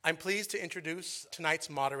I'm pleased to introduce tonight's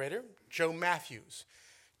moderator, Joe Mathews.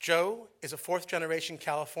 Joe is a fourth-generation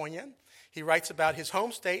Californian. He writes about his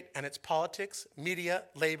home state and its politics, media,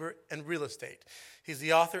 labor, and real estate. He's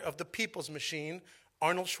the author of The People's Machine,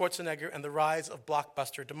 Arnold Schwarzenegger and the Rise of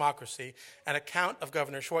Blockbuster Democracy, an account of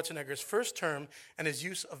Governor Schwarzenegger's first term and his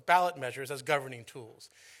use of ballot measures as governing tools.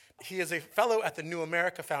 He is a fellow at the New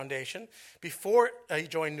America Foundation. Before he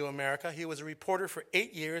joined New America, he was a reporter for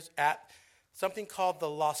 8 years at something called the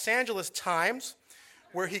Los Angeles Times,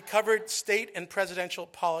 where he covered state and presidential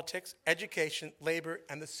politics, education, labor,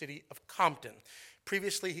 and the city of Compton.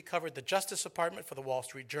 Previously, he covered the Justice Department for the Wall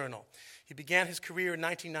Street Journal. He began his career in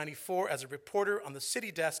 1994 as a reporter on the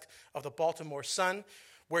city desk of the Baltimore Sun,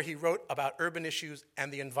 where he wrote about urban issues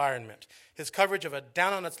and the environment. His coverage of a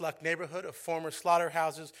down-on-its-luck neighborhood of former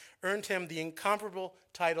slaughterhouses earned him the incomparable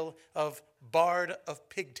title of Bard of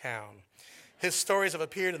Pigtown. His stories have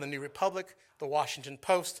appeared in the New Republic, the Washington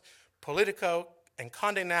Post, Politico, and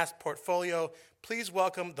Condé Nast Portfolio. Please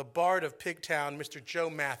welcome the Bard of Pigtown, Mr. Joe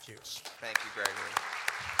Mathews. Thank you, Gregory.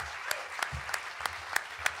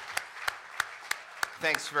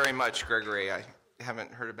 Thanks very much, Gregory. I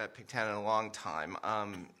haven't heard about Pigtown in a long time.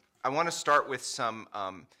 I want to start with some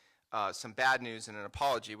bad news and an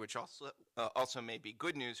apology, which also may be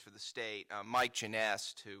good news for the state. Mike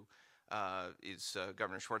Genest, who is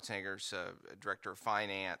Governor Schwarzenegger's Director of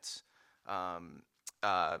Finance,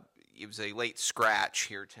 he was a late scratch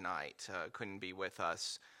here tonight, couldn't be with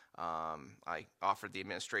us. I offered the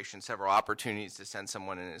administration several opportunities to send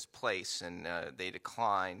someone in his place, and they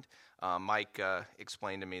declined. Mike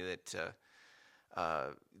explained to me that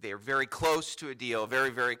they are very close to a deal, very,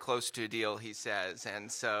 very close to a deal, he says,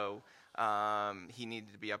 and so he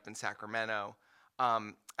needed to be up in Sacramento.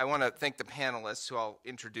 I want to thank the panelists, who I'll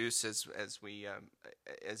introduce as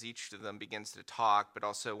each of them begins to talk, but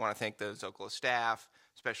also want to thank the Zócalo staff,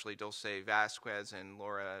 especially Dulce Vasquez and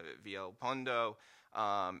Laura Villalpando,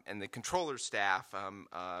 and the controller staff,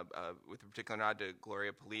 with a particular nod to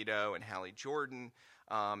Gloria Polito and Hallie Jordan,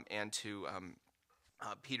 and to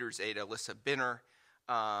Peter's aide, Alyssa Binner.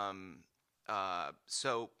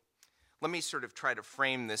 So let me sort of try to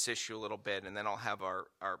frame this issue a little bit, and then I'll have our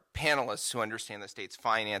panelists who understand the state's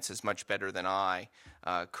finances much better than I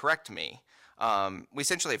correct me. We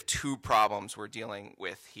essentially have two problems we're dealing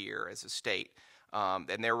with here as a state,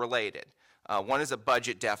 and they're related. One is a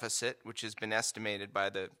budget deficit, which has been estimated by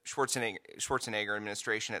the Schwarzenegger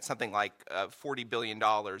administration at something like $40 billion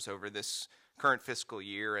over this current fiscal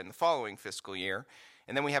year and the following fiscal year.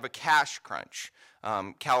 And then we have a cash crunch.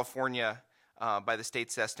 California, by the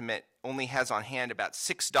state's estimate, only has on hand about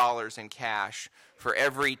 $6 in cash for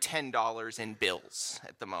every $10 in bills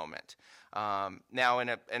at the moment. Now, in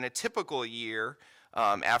a typical year,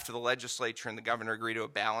 after the legislature and the governor agree to a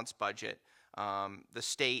balanced budget, the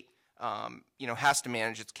state has to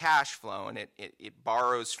manage its cash flow, and it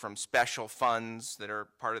borrows from special funds that are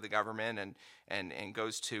part of the government and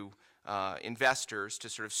goes to investors to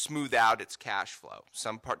sort of smooth out its cash flow.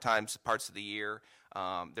 Sometimes parts of the year,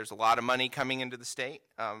 there's a lot of money coming into the state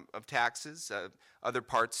of taxes. Other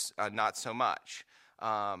parts, not so much.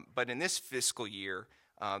 But in this fiscal year,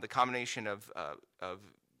 the combination of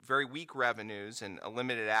very weak revenues and a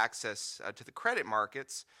limited access to the credit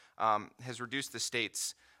markets has reduced the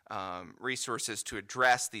state's resources to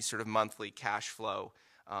address these sort of monthly cash flow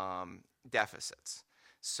deficits.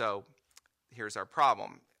 So here's our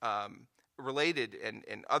problem. Related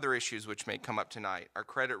and other issues which may come up tonight, our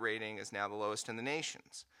credit rating is now the lowest in the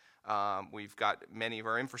nation's. We've got many of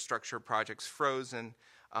our infrastructure projects frozen,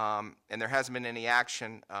 and there hasn't been any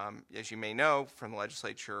action, as you may know, from the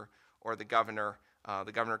legislature or the governor.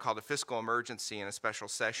 The governor called a fiscal emergency in a special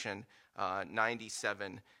session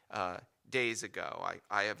 97 days ago.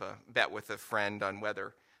 I have a bet with a friend on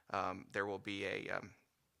whether there will be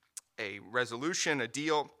a resolution, a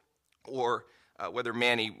deal, or whether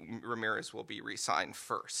Manny Ramirez will be re-signed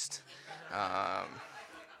first.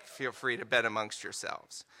 Feel free to bet amongst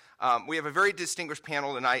yourselves. We have a very distinguished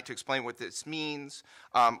panel tonight to explain what this means.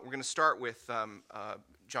 We're going to start with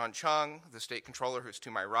John Chiang, the State Controller, who's to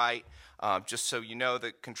my right. Just so you know,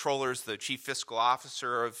 the Controller is the Chief Fiscal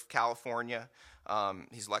Officer of California.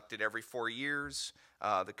 He's elected every 4 years.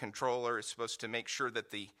 The Controller is supposed to make sure that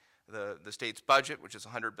the state's budget, which is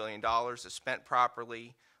 $100 billion, is spent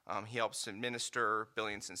properly. He helps administer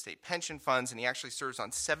billions in state pension funds, and he actually serves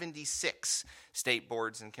on 76 state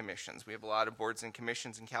boards and commissions. We have a lot of boards and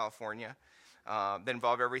commissions in California that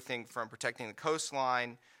involve everything from protecting the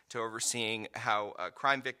coastline to overseeing how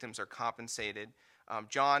crime victims are compensated.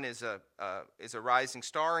 John is a rising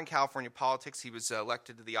star in California politics. He was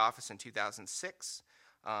elected to the office in 2006.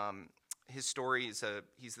 his story is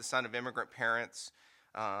he's the son of immigrant parents.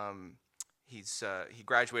 He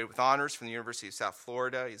graduated with honors from the University of South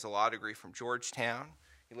Florida. He has a law degree from Georgetown.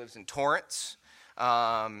 He lives in Torrance.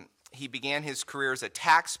 He began his career as a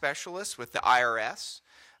tax specialist with the IRS,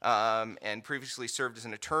 and previously served as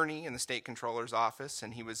an attorney in the State Controller's office.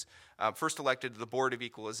 And he was first elected to the Board of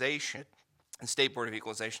Equalization, the State Board of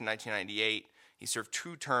Equalization, in 1998. He served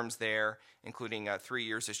 2 terms there, including 3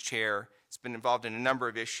 years as chair. He's been involved in a number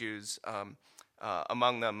of issues,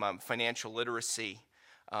 among them financial literacy.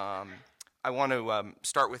 I want to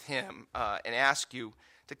start with him and ask you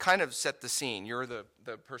to kind of set the scene. You're the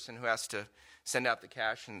person who has to send out the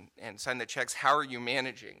cash and sign the checks. How are you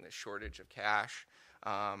managing this shortage of cash?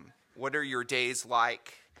 What are your days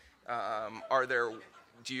like?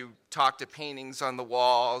 Do you talk to paintings on the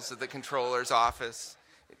walls of the controller's office?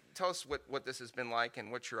 Tell us what this has been like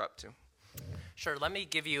and what you're up to. Sure. Let me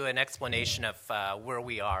give you an explanation of where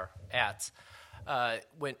we are at.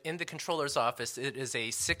 When in the controller's office, it is a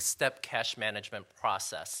 6-step cash management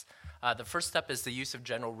process. The first step is the use of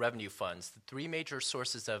general revenue funds. The 3 major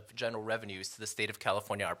sources of general revenues to the state of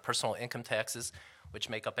California are personal income taxes, which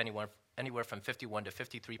make up anywhere from 51 to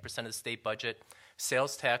 53% of the state budget,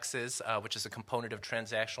 sales taxes, which is a component of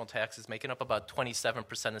transactional taxes, making up about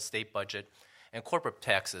 27% of the state budget, and corporate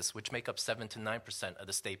taxes, which make up 7 to 9% of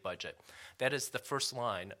the state budget. That is the first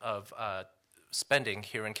line of spending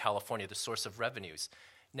here in California, the source of revenues.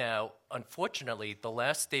 Now, unfortunately, the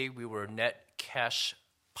last day we were net cash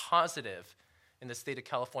positive in the state of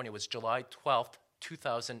California was July 12th,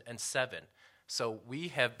 2007. So we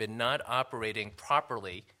have been not operating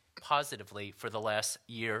properly, positively, for the last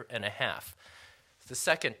year and a half. The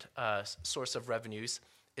second source of revenues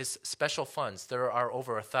is special funds. There are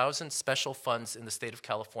over 1,000 special funds in the state of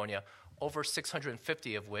California, over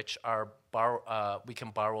 650 of which are we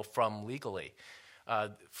can borrow from legally.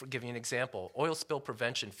 For giving you an example, oil spill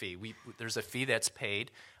prevention fee. There's a fee that's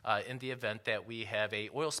paid in the event that we have a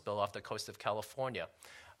oil spill off the coast of California.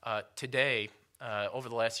 Today, over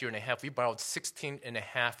the last year and a half, we borrowed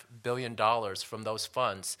 $16.5 billion from those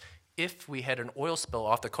funds. If we had an oil spill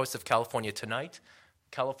off the coast of California tonight,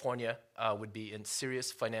 California would be in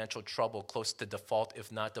serious financial trouble, close to default,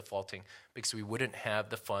 if not defaulting, because we wouldn't have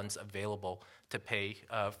the funds available to pay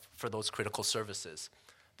for those critical services.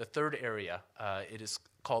 The third area, it is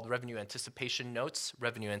called revenue anticipation notes,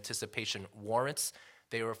 revenue anticipation warrants.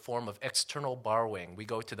 They are a form of external borrowing. We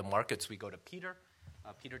go to the markets, we go to Peter.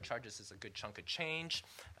 Peter charges us a good chunk of change.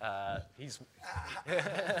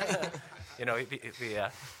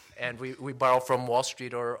 And we borrow from Wall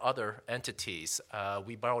Street or other entities.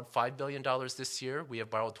 We borrowed $5 billion this year. We have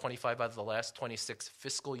borrowed 25 out of the last 26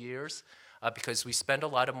 fiscal years because we spend a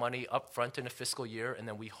lot of money up front in a fiscal year, and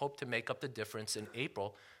then we hope to make up the difference in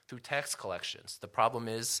April through tax collections. The problem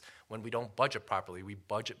is when we don't budget properly, we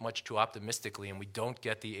budget much too optimistically, and we don't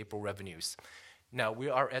get the April revenues. Now, we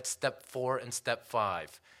are at step 4 and step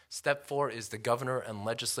 5. Step 4 is the governor and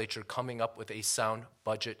legislature coming up with a sound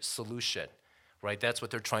budget solution. Right, that's what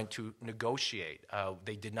they're trying to negotiate.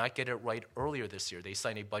 They did not get it right earlier this year. They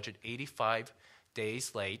signed a budget 85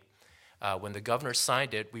 days late. When the governor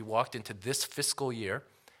signed it, we walked into this fiscal year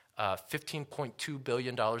 $15.2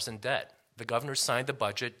 billion in debt. The governor signed the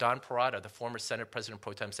budget. Don Parada, the former Senate President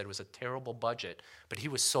pro tem, said it was a terrible budget, but he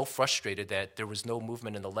was so frustrated that there was no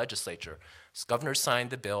movement in the legislature. So the governor signed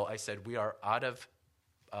the bill. I said, we are out of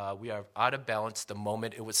balance the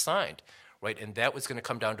moment it was signed, right? And that was going to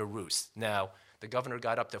come down to roost. Now, the governor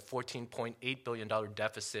got up to $14.8 billion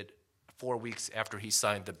deficit 4 weeks after he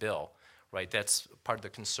signed the bill, right? That's part of the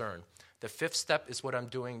concern. The 5th step is what I'm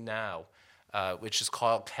doing now, which is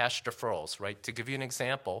called cash deferrals, right? To give you an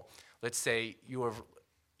example, let's say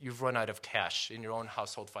you've run out of cash in your own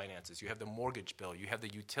household finances. You have the mortgage bill, you have the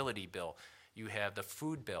utility bill, you have the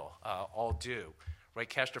food bill, all due. Right,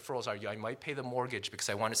 cash deferrals are, I might pay the mortgage because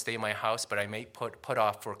I want to stay in my house, but I may put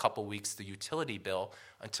off for a couple weeks the utility bill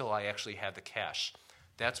until I actually have the cash.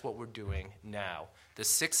 That's what we're doing now. The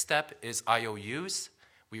 6th step is IOUs.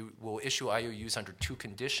 We will issue IOUs under 2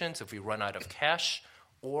 conditions: if we run out of cash,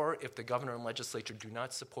 or if the governor and legislature do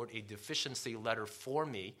not support a deficiency letter for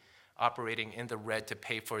me operating in the red to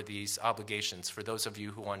pay for these obligations. For those of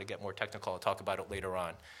you who want to get more technical, I'll talk about it later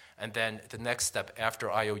on. And then the next step after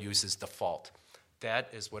IOUs is default. That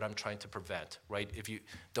is what I'm trying to prevent, right? If you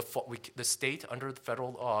default, the state under the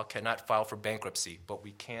federal law cannot file for bankruptcy, but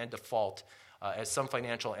we can default. As some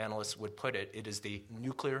financial analysts would put it, it is the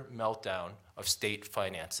nuclear meltdown of state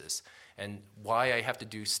finances. And why I have to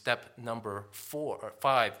do step number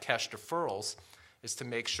 5, cash deferrals, is to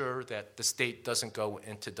make sure that the state doesn't go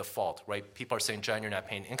into default, right? People are saying, John, you're not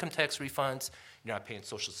paying income tax refunds, you're not paying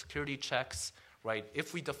Social Security checks, right?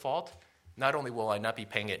 If we default, not only will I not be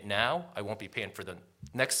paying it now, I won't be paying for the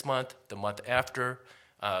next month, the month after.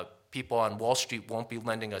 People on Wall Street won't be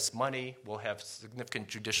lending us money. We'll have significant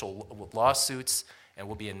judicial lawsuits, and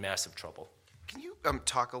we'll be in massive trouble. Can you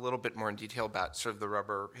talk a little bit more in detail about sort of the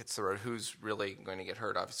rubber hits the road? Who's really going to get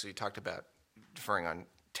hurt? Obviously, you talked about deferring on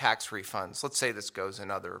tax refunds. Let's say this goes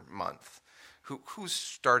another month. Who's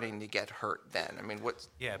starting to get hurt then? I mean, what's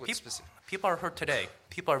specific? People are hurt today.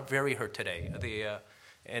 People are very hurt today.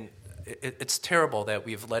 And it's terrible that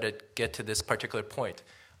we've let it get to this particular point.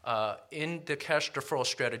 In the cash deferral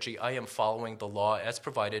strategy, I am following the law as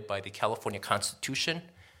provided by the California Constitution,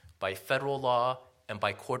 by federal law, and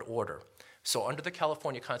by court order. So under the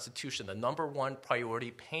California Constitution, the number one priority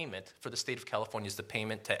payment for the state of California is the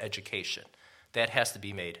payment to education. That has to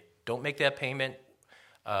be made. Don't make that payment.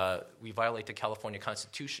 We violate the California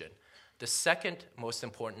Constitution. The second most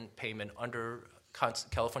important payment under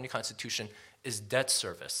California Constitution is debt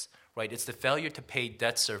service, right? It's the failure to pay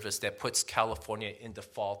debt service that puts California in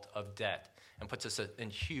default of debt and puts us in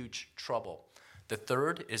huge trouble. The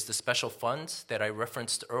third is the special funds that I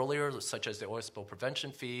referenced earlier, such as the oil spill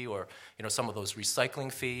prevention fee or some of those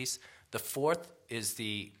recycling fees. The fourth is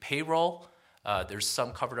the payroll. There's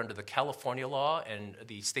some covered under the California law, and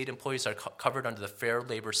the state employees are covered under the Fair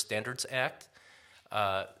Labor Standards Act.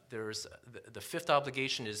 There's the fifth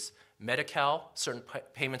obligation is Medi-Cal, certain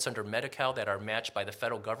payments under Medi-Cal that are matched by the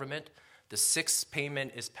federal government. The sixth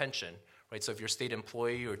payment is pension, right? So if you're a state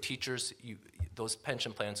employee or teachers, those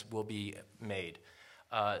pension plans will be made.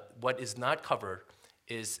 What is not covered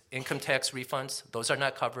is income tax refunds. Those are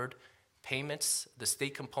not covered. Payments, the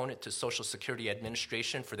state component to Social Security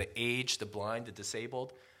Administration for the aged, the blind, the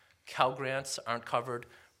disabled. Cal grants aren't covered.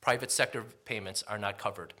 Private sector payments are not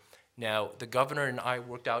covered. Now, the governor and I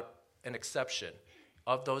worked out an exception.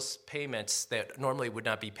 Of those payments that normally would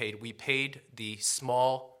not be paid, we paid the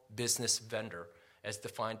small business vendor as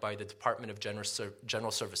defined by the Department of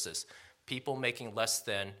General Services. People making less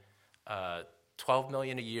than $12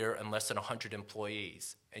 million a year and less than 100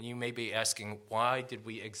 employees. And you may be asking, why did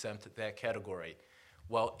we exempt that category?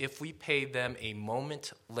 Well, if we pay them a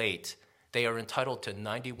moment late, they are entitled to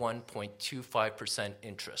 91.25%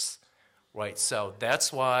 interest, right? So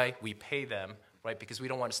that's why we pay them, right? Because we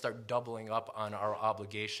don't want to start doubling up on our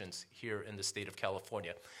obligations here in the state of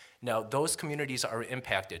California. Now, those communities are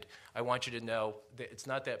impacted. I want you to know that it's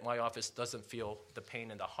not that my office doesn't feel the pain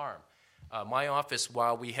and the harm. My office,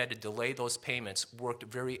 while we had to delay those payments, worked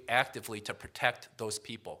very actively to protect those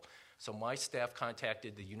people. So my staff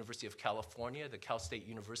contacted the University of California, the Cal State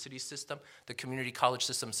University system, the community college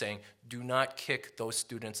system, saying, do not kick those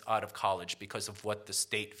students out of college because of what the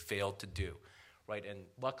state failed to do. Right? And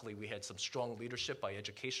luckily, we had some strong leadership by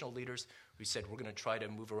educational leaders who said, we're going to try to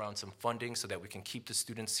move around some funding so that we can keep the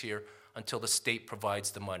students here until the state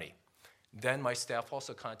provides the money. Then my staff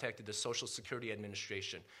also contacted the Social Security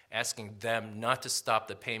Administration, asking them not to stop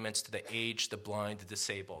the payments to the aged, the blind, the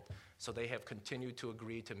disabled. So they have continued to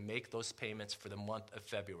agree to make those payments for the month of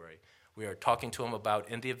February. We are talking to them about,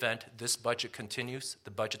 in the event this budget continues,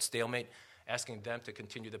 the budget stalemate, asking them to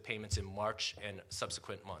continue the payments in March and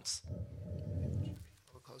subsequent months.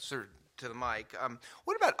 Closer to the mic.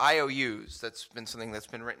 What about IOUs? That's been something that's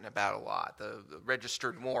been written about a lot. The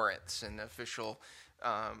registered warrants and official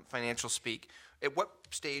financial speak. At what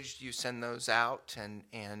stage do you send those out,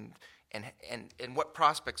 and what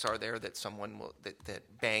prospects are there that that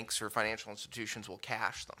banks or financial institutions will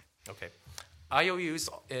cash them? Okay. IOUs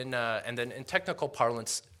and then in technical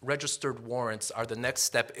parlance, registered warrants are the next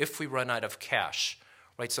step if we run out of cash.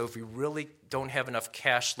 Right, so if we really don't have enough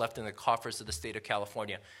cash left in the coffers of the state of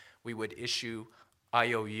California, we would issue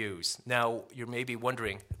IOUs. Now, you may be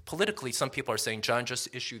wondering, politically, some people are saying, John,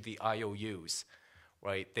 just issue the IOUs,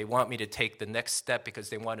 right? They want me to take the next step because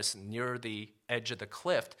they want us near the edge of the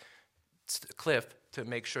cliff to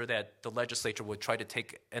make sure that the legislature would try to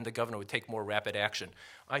take, and the governor would take more rapid action.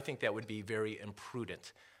 I think that would be very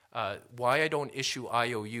imprudent. Why I don't issue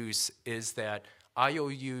IOUs is that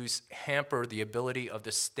IOUs hamper the ability of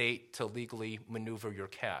the state to legally maneuver your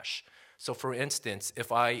cash. So for instance,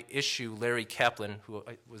 if I issue Larry Kaplan, who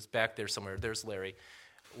was back there somewhere, there's Larry.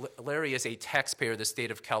 Larry is a taxpayer of the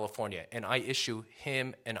state of California, and I issue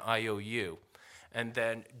him an IOU. And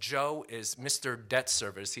then Joe is Mr. Debt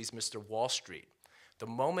Service, he's Mr. Wall Street. The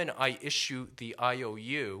moment I issue the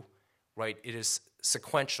IOU, right, it is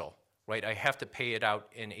sequential, right? I have to pay it out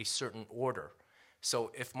in a certain order.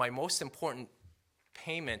 So if my most important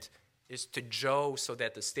payment is to Joe so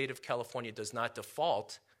that the state of California does not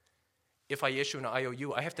default, if I issue an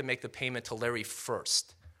IOU, I have to make the payment to Larry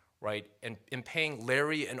first, right? And in paying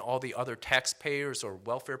Larry and all the other taxpayers or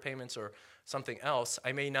welfare payments or something else,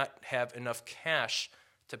 I may not have enough cash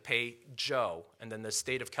to pay Joe, and then the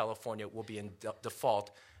state of California will be in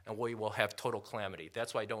default, and we will have total calamity.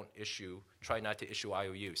 That's why I don't try not to issue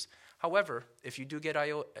IOUs. However, if you do get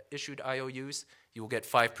issued IOUs, you will get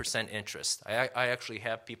 5% interest. I actually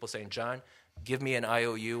have people saying, John, give me an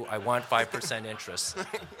IOU, I want 5% interest.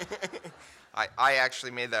 I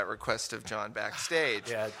actually made that request of John backstage.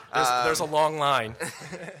 Yeah, there's a long line.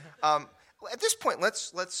 At this point,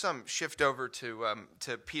 let's shift over to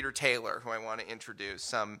Peter Taylor, who I want to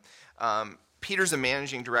introduce. Peter's a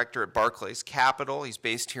managing director at Barclays Capital. He's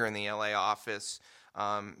based here in the LA office.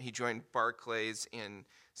 He joined Barclays in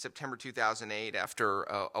September 2008 after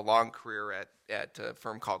a long career at a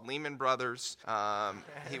firm called Lehman Brothers.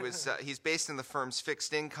 He's based in the firm's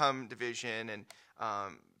fixed income division, and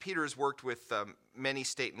Peter's worked with many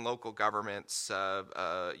state and local governments,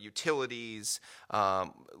 utilities,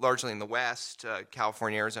 largely in the West,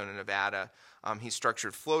 California, Arizona, Nevada. He's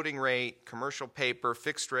structured floating rate, commercial paper,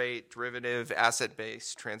 fixed rate, derivative,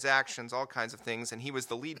 asset-based transactions, all kinds of things, and he was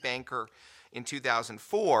the lead banker in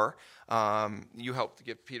 2004. You helped to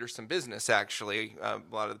give Peter some business, actually, a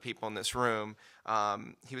lot of the people in this room.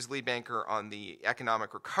 He was lead banker on the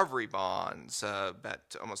economic recovery bonds, about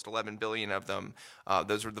almost 11 billion of them.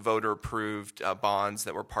 Those were the voter-approved bonds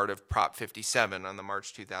that were part of Prop 57 on the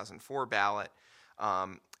March 2004 ballot.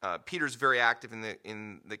 Peter's very active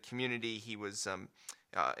in the community. He was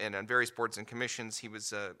and on various boards and commissions. He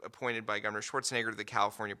was appointed by Governor Schwarzenegger to the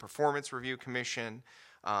California Performance Review Commission.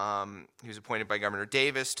 He was appointed by Governor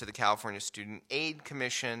Davis to the California Student Aid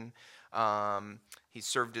Commission. He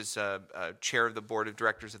served as chair of the board of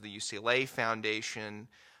directors of the UCLA Foundation,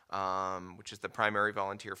 which is the primary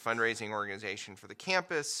volunteer fundraising organization for the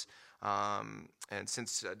campus. And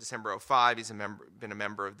since December 2005, he's been a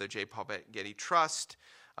member of the J. Paul Getty Trust.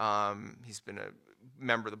 He's been a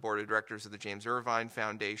member of the board of directors of the James Irvine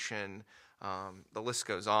Foundation. The list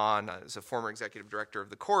goes on. As a former executive director of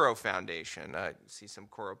the Coro Foundation, I see some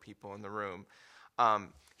Coro people in the room.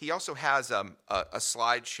 He also has a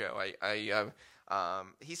slideshow.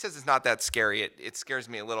 He says it's not that scary. It scares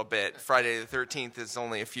me a little bit. Friday the 13th is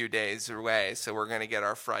only a few days away, so we're going to get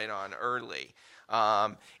our fright on early.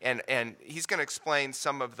 And he's going to explain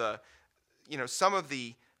some of the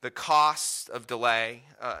costs of delay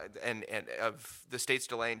and of the state's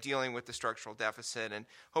delay in dealing with the structural deficit, and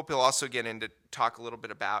hope he'll also get into talk a little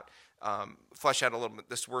bit about, flesh out a little bit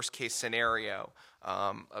this worst case scenario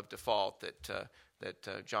of default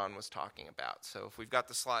that John was talking about. So if we've got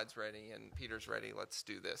the slides ready and Peter's ready, let's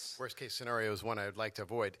do this. Worst case scenario is one I would like to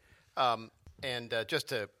avoid. Just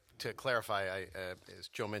to clarify, as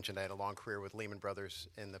Joe mentioned, I had a long career with Lehman Brothers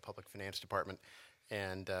in the public finance department.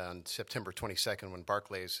 And on September 22nd, when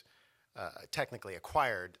Barclays technically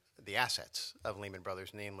acquired the assets of Lehman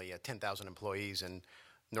Brothers, namely 10,000 employees in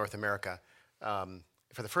North America,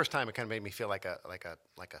 for the first time, it kind of made me feel like a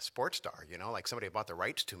sports star, like somebody bought the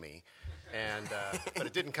rights to me. And but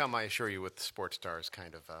it didn't come, I assure you, with sports stars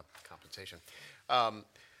kind of compensation.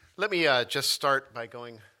 Let me just start by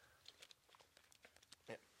going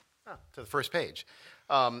to the first page.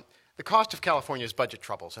 The cost of California's budget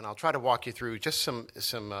troubles, and I'll try to walk you through just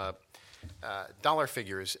some dollar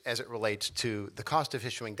figures as it relates to the cost of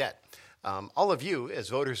issuing debt. All of you, as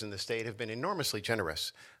voters in the state, have been enormously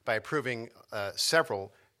generous by approving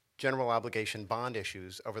several general obligation bond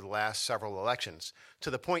issues over the last several elections, to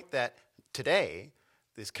the point that today,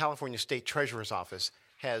 this California State Treasurer's Office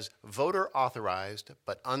has voter-authorized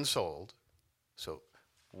but unsold, so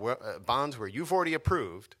bonds where you've already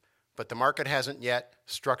approved, but the market hasn't yet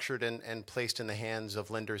structured and placed in the hands of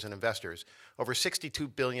lenders and investors, over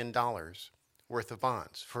 $62 billion worth of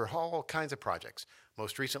bonds for all kinds of projects.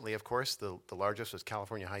 Most recently, of course, the largest was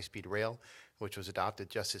California High-Speed Rail, which was adopted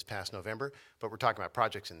just this past November. But we're talking about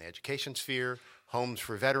projects in the education sphere, homes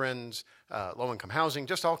for veterans, low-income housing,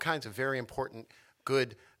 just all kinds of very important,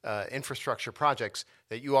 good infrastructure projects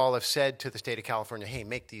that you all have said to the state of California, hey,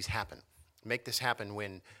 make these happen. Make this happen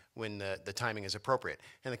when the timing is appropriate.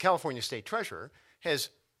 And the California State Treasurer has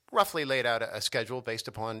roughly laid out a schedule based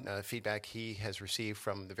upon feedback he has received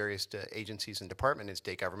from the various agencies and departments in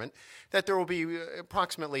state government, that there will be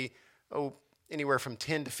approximately anywhere from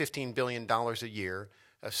 $10 to $15 billion a year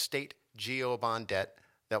of state GO bond debt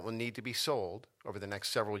that will need to be sold over the next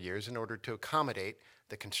several years in order to accommodate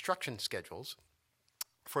the construction schedules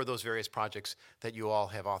for those various projects that you all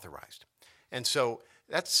have authorized. And so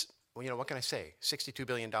that's, what can I say? $62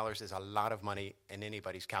 billion is a lot of money in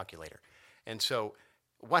anybody's calculator. And so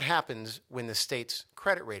what happens when the state's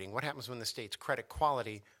credit rating, what happens when the state's credit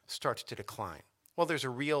quality starts to decline? Well, there's a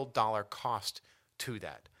real dollar cost to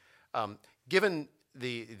that. Given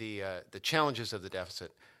the challenges of the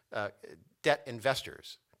deficit, debt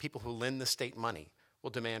investors, people who lend the state money, will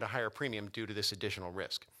demand a higher premium due to this additional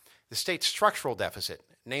risk. The state's structural deficit,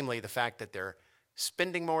 namely the fact that they're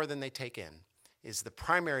spending more than they take in, is the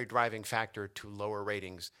primary driving factor to lower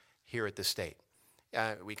ratings here at the state.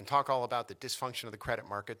 We can talk all about the dysfunction of the credit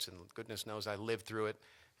markets, and goodness knows I lived through it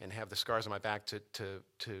and have the scars on my back to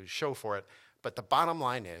show for it. But the bottom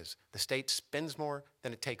line is the state spends more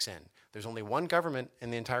than it takes in. There's only one government in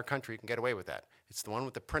the entire country who can get away with that. It's the one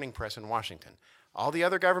with the printing press in Washington. All the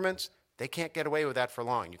other governments, they can't get away with that for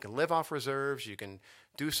long. You can live off reserves, you can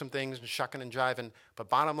do some things and shucking and jiving, but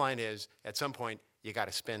bottom line is, at some point, you got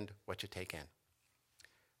to spend what you take in.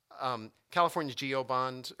 California's GO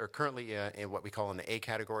bonds are currently in what we call in the A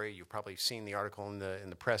category. You've probably seen the article in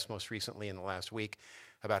the press most recently in the last week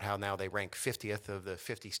about how now they rank 50th of the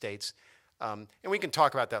 50 states. And we can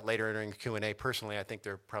talk about that later during the Q&A. Personally, I think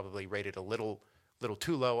they're probably rated a little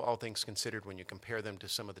too low, all things considered, when you compare them to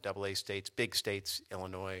some of the AA states, big states,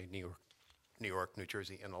 Illinois, New York, New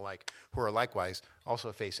Jersey, and the like, who are likewise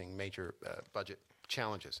also facing major budget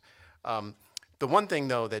challenges. The one thing,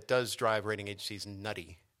 though, that does drive rating agencies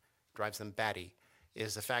nutty, drives them batty,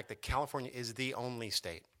 is the fact that California is the only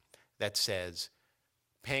state that says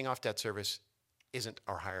paying off debt service isn't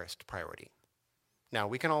our highest priority. Now,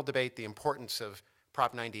 we can all debate the importance of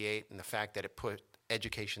Prop 98 and the fact that it put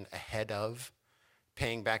education ahead of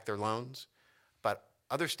paying back their loans, but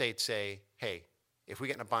other states say, hey, if we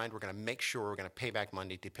get in a bind, we're going to make sure we're going to pay back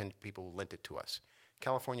money to people who lent it to us.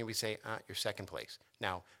 California, we say, you're second place.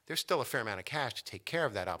 Now, there's still a fair amount of cash to take care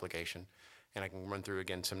of that obligation, and I can run through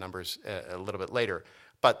again some numbers a little bit later,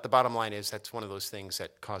 but the bottom line is that's one of those things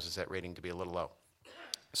that causes that rating to be a little low.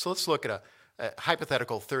 So let's look at a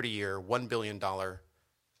hypothetical 30-year, $1 billion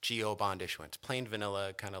GO bond issuance, plain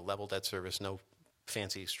vanilla, kind of level debt service, no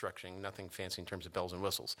fancy structuring, nothing fancy in terms of bells and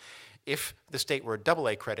whistles. If the state were a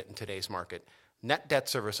AA credit in today's market, net debt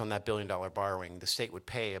service on that $1 billion borrowing, the state would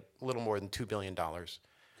pay a little more than $2 billion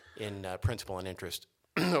in principal and interest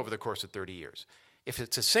over the course of 30 years. If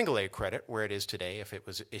it's a single A credit, where it is today, if it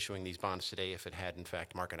was issuing these bonds today, if it had, in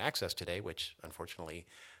fact, market access today, which, unfortunately,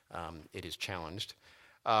 it is challenged,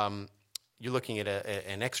 you're looking at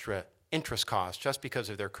an extra interest cost, just because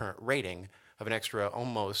of their current rating, of an extra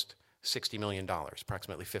almost $60 million,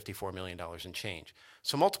 approximately $54 million in change.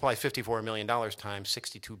 So multiply $54 million times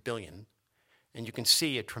 $62 billion, and you can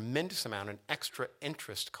see a tremendous amount of extra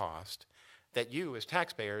interest cost that you, as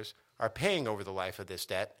taxpayers, are paying over the life of this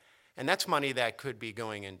debt. And that's money that could be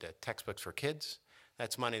going into textbooks for kids.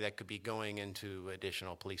 That's money that could be going into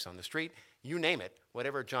additional police on the street. You name it.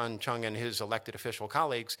 Whatever John Chiang and his elected official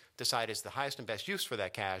colleagues decide is the highest and best use for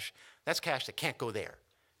that cash, that's cash that can't go there.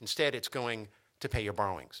 Instead, it's going to pay your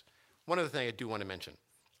borrowings. One other thing I do want to mention.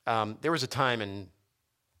 There was a time in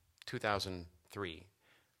 2003,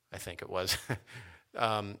 I think it was,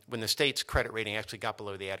 when the state's credit rating actually got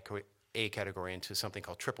below the A category into something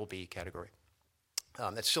called BBB category.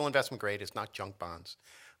 That's still investment grade. It's not junk bonds,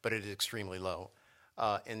 but it is extremely low.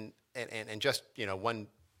 And just, one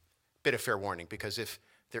bit of fair warning, because if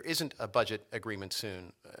there isn't a budget agreement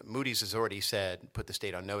soon, Moody's has already said, put the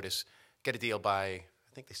state on notice, get a deal by,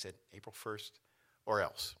 I think they said April 1st, or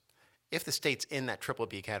else. If the state's in that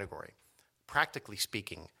BBB category, practically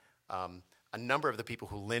speaking, a number of the people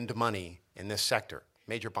who lend money in this sector,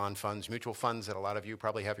 major bond funds, mutual funds that a lot of you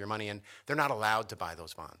probably have your money in, they're not allowed to buy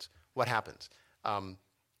those bonds. What happens?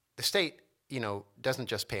 The state, doesn't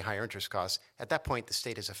just pay higher interest costs. At that point, the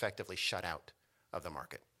state is effectively shut out of the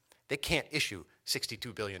market. They can't issue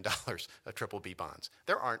 $62 billion of BBB bonds.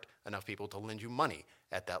 There aren't enough people to lend you money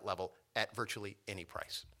at that level at virtually any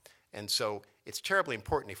price. And so it's terribly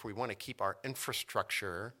important, if we want to keep our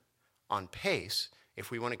infrastructure on pace,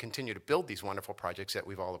 if we want to continue to build these wonderful projects that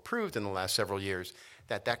we've all approved in the last several years,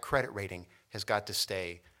 that credit rating has got to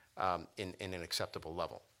stay in an acceptable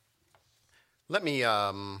level. Let me,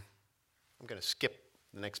 I'm going to skip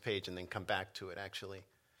the next page and then come back to it, actually,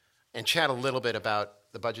 and chat a little bit about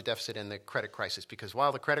the budget deficit and the credit crisis, because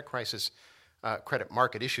while the credit crisis, credit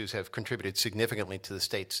market issues have contributed significantly to the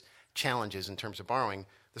state's challenges in terms of borrowing,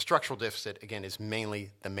 the structural deficit, again, is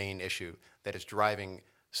mainly the main issue that is driving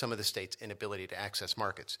some of the state's inability to access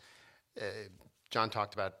markets. John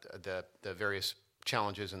talked about the various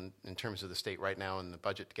challenges in terms of the state right now, and the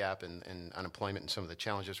budget gap and unemployment and some of the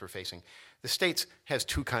challenges we're facing. The state has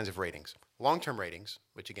two kinds of ratings. Long-term ratings,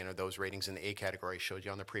 which again are those ratings in the A category I showed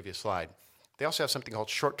you on the previous slide, They also have something called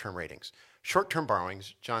short-term ratings. Short-term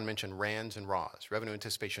borrowings, John mentioned RANs and RAWs, revenue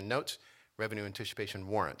anticipation notes, revenue anticipation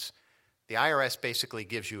warrants. The IRS basically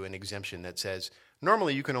gives you an exemption that says,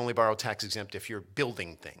 normally you can only borrow tax exempt if you're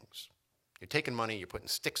building things. You're taking money, you're putting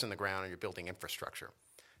sticks in the ground, and you're building infrastructure.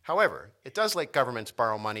 However, it does let governments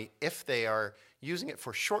borrow money if they are using it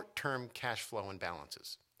for short-term cash flow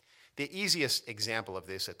imbalances. The easiest example of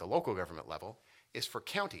this at the local government level is for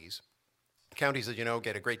counties. Counties, as you know,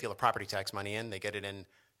 get a great deal of property tax money in. They get it in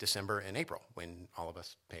December and April when all of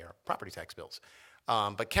us pay our property tax bills.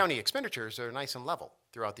 But county expenditures are nice and level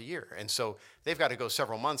throughout the year. And so they've got to go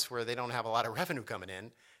several months where they don't have a lot of revenue coming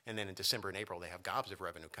in. And then in December and April, they have gobs of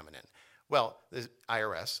revenue coming in. Well, the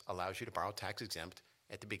IRS allows you to borrow tax exempt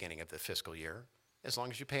at the beginning of the fiscal year, as long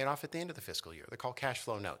as you pay it off at the end of the fiscal year. They're called cash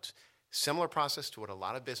flow notes. Similar process to what a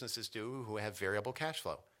lot of businesses do who have variable cash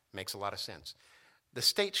flow. Makes a lot of sense. The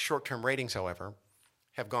state's short-term ratings, however,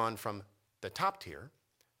 have gone from the top tier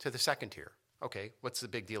to the second tier. Okay, what's the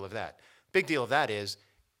big deal of that? Big deal of that is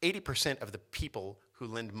 80% of the people who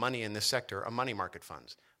lend money in this sector are money market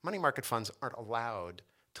funds. Money market funds aren't allowed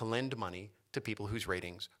to lend money to people whose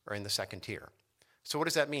ratings are in the second tier. So what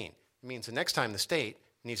does that mean? It means the next time the state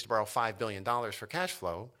needs to borrow $5 billion for cash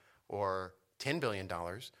flow, or $10 billion,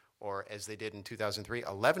 or as they did in 2003,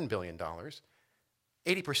 $11 billion,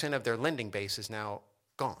 80% of their lending base is now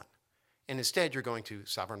gone. And instead, you're going to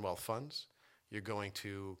sovereign wealth funds, you're going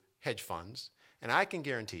to hedge funds, and I can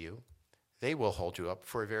guarantee you they will hold you up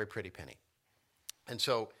for a very pretty penny. And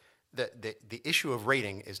so the issue of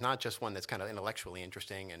rating is not just one that's kind of intellectually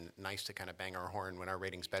interesting and nice to kind of bang our horn when our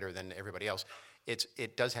rating's better than everybody else.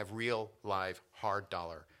 It does have real, live, hard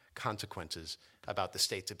dollar consequences about the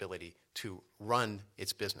state's ability to run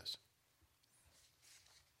its business.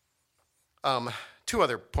 Two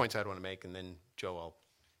other points I'd want to make, and then Joe, I'll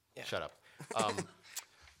shut up.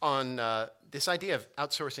 On this idea of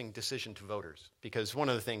outsourcing decision to voters, because one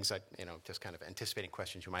of the things that, just kind of anticipating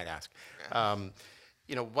questions you might ask,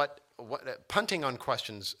 punting on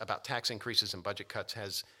questions about tax increases and budget cuts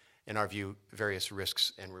has, in our view, various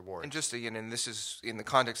risks and rewards. And just again, and this is in the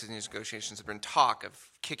context of these negotiations, there's been talk of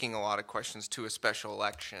kicking a lot of questions to a special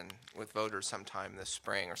election with voters sometime this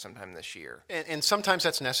spring or sometime this year. And sometimes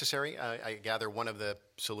that's necessary. I gather one of the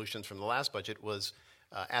solutions from the last budget was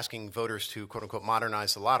asking voters to, quote unquote,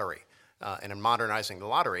 modernize the lottery. And in modernizing the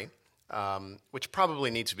lottery, which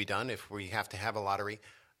probably needs to be done if we have to have a lottery,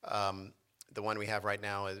 the one we have right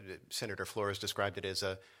now, Senator Flores described it as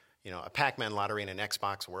a Pac-Man lottery in an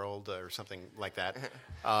Xbox world or something like that.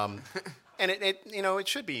 And it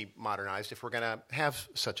should be modernized if we're going to have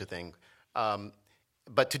such a thing.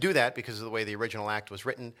 But to do that, because of the way the original act was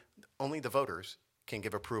written, only the voters can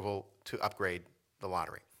give approval to upgrade the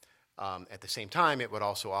lottery. At the same time, it would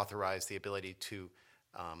also authorize the ability to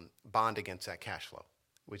bond against that cash flow,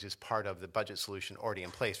 which is part of the budget solution already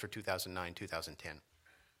in place for 2009, 2010.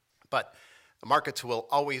 But the markets will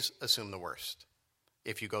always assume the worst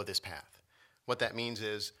if you go this path. What that means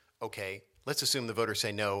is, okay, let's assume the voters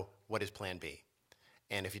say no, what is plan B?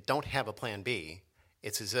 And if you don't have a plan B,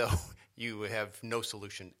 it's as though you have no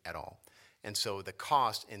solution at all. And so the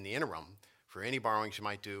cost in the interim for any borrowings you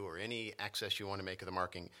might do or any access you want to make of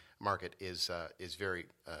the market is very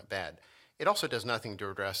bad. It also does nothing to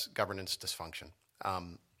address governance dysfunction.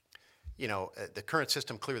 The current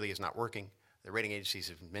system clearly is not working. The rating agencies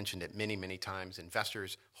have mentioned it many, many times.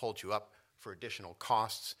 Investors hold you up for additional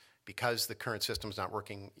costs because the current system is not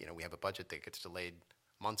working. We have a budget that gets delayed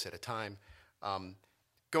months at a time.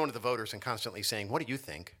 Going to the voters and constantly saying, what do you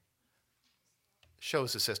think,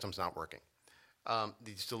 shows the system's not working.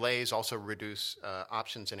 These delays also reduce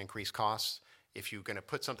options and increase costs. If you're going to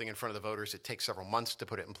put something in front of the voters, it takes several months to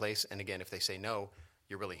put it in place. And again, if they say no,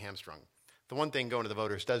 you're really hamstrung. The one thing going to the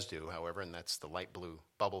voters does do, however, and that's the light blue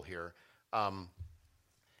bubble here,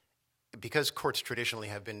 because courts traditionally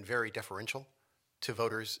have been very deferential to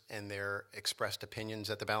voters and their expressed opinions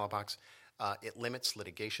at the ballot box, it limits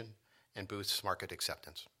litigation and boosts market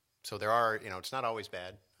acceptance. So there are, it's not always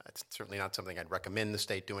bad. It's certainly not something I'd recommend the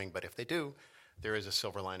state doing, but if they do, there is a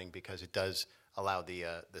silver lining because it does allow the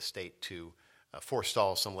state to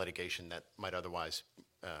forestall some litigation that might otherwise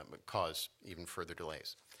cause even further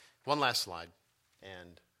delays. One last slide,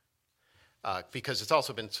 and because it's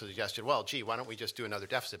also been suggested, well, gee, why don't we just do another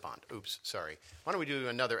deficit bond? Oops, sorry. Why don't we do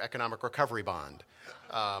another economic recovery bond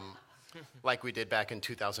like we did back in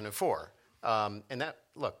 2004? And that,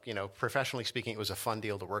 look, professionally speaking, it was a fun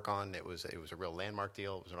deal to work on. It was a real landmark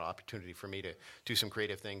deal. It was an opportunity for me to do some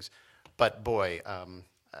creative things. But boy,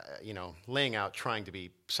 laying out, trying to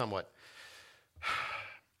be somewhat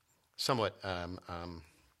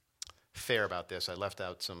fair about this. I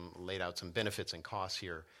laid out some benefits and costs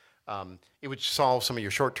here. It would solve some of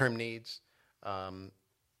your short-term needs, and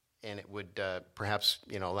it would perhaps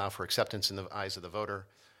allow for acceptance in the eyes of the voter,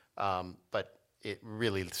 but it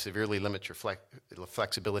really severely limits your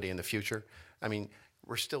flexibility in the future. I mean,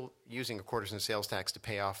 we're still using a quarter-cent sales tax to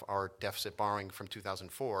pay off our deficit borrowing from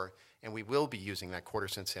 2004, and we will be using that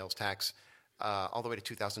quarter-cent sales tax all the way to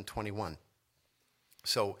 2021.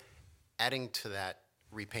 So adding to that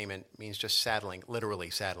repayment means just literally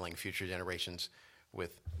saddling future generations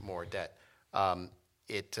with more debt.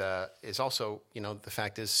 It is also, the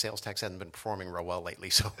fact is sales tax hasn't been performing real well lately,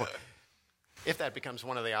 so if that becomes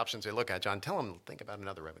one of the options they look at, John, tell them to think about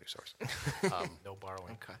another revenue source. No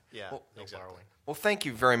borrowing. Okay. Yeah, no exactly. borrowing. Well, thank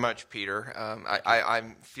you very much, Peter. I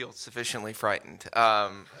feel sufficiently frightened.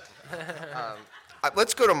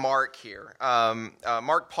 Let's go to Mark here.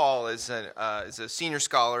 Mark Paul is a senior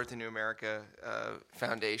scholar at the New America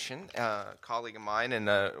Foundation, a colleague of mine, and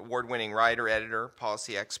an award-winning writer, editor,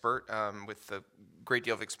 policy expert with a great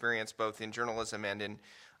deal of experience both in journalism and in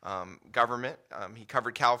government. He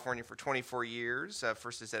covered California for 24 years,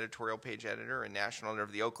 first as editorial page editor and national editor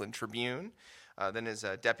of the Oakland Tribune, then as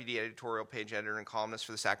a deputy editorial page editor and columnist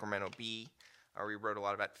for the Sacramento Bee. He wrote a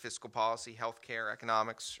lot about fiscal policy, healthcare,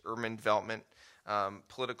 economics, urban development,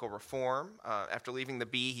 political reform. After leaving the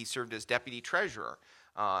Bee, he served as deputy treasurer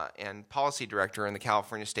and policy director in the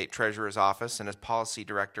California State Treasurer's Office and as policy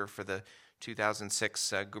director for the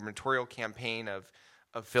 2006 gubernatorial campaign of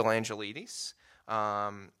Phil Angelides.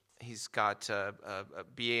 He's got a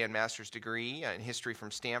BA and master's degree in history from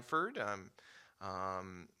Stanford.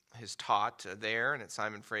 Has taught there and at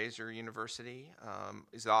Simon Fraser University.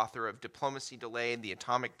 Is the author of Diplomacy Delayed, the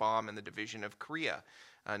Atomic Bomb, and the Division of Korea,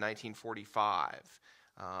 1945.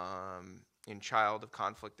 In Child of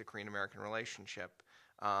Conflict, the Korean-American Relationship.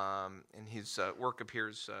 And his work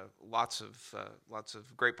appears lots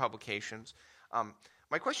of great publications.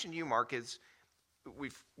 My question to you, Mark, is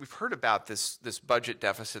we've heard about this budget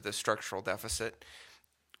deficit, this structural deficit.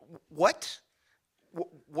 What's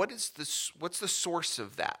the source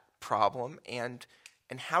of that problem, and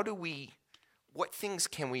what things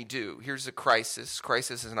can we do? Here's a crisis.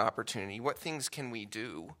 Crisis is an opportunity. What things can we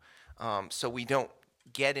do so we don't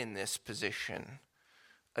get in this position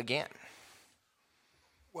again?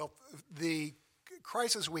 Well, the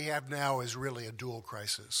crisis we have now is really a dual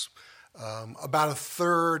crisis. About a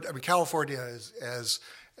third, California, as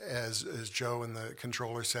Joe and the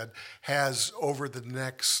controller said, has over the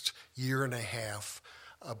next year and a half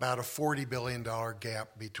about a $40 billion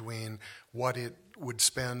gap between what it would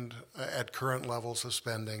spend at current levels of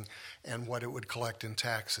spending and what it would collect in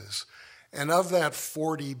taxes. And of that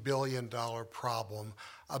 $40 billion problem,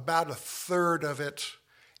 about a third of it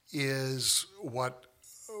is what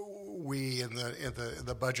we in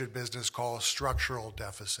the budget business call a structural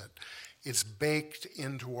deficit. It's baked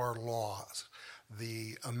into our laws.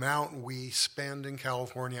 The amount we spend in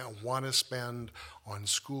California and want to spend on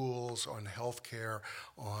schools, on health care,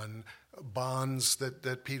 on bonds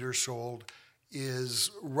that Peter sold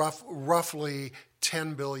is roughly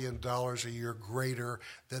 $10 billion a year greater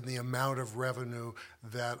than the amount of revenue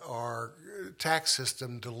that our tax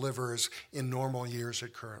system delivers in normal years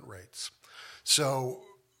at current rates. So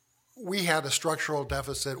we had a structural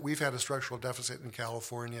deficit. We've had a structural deficit in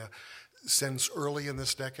California since early in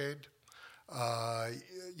this decade. A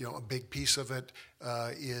big piece of it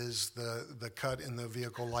is the cut in the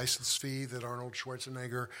vehicle license fee that Arnold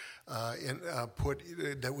Schwarzenegger put,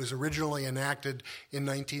 that was originally enacted in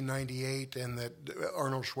 1998, and that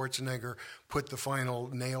Arnold Schwarzenegger put the final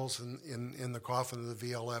nails in the coffin of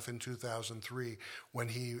the VLF in 2003 when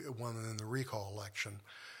he won in the recall election.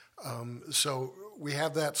 So we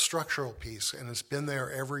have that structural piece, and it's been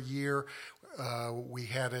there every year. We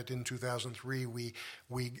had it in 2003. We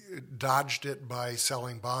dodged it by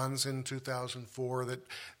selling bonds in 2004.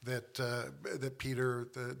 That Peter,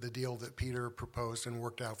 the deal that Peter proposed and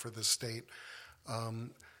worked out for the state.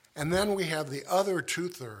 And then we have the other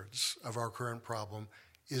 2/3 of our current problem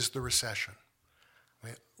is the recession.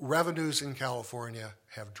 Revenues in California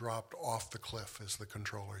have dropped off the cliff, as the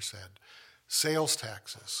controller said. Sales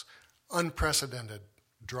taxes, unprecedented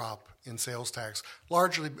drop in sales tax,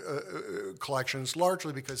 largely collections,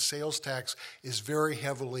 largely because sales tax is very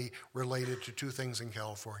heavily related to two things in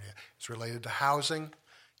California. It's related to housing.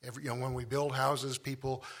 When we build houses,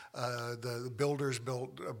 the builders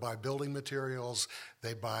buy building materials.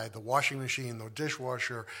 They buy the washing machine, the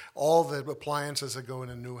dishwasher, all the appliances that go in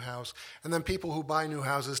a new house. And then people who buy new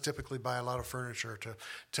houses typically buy a lot of furniture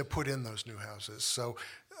to put in those new houses. So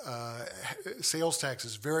sales tax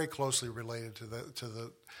is very closely related to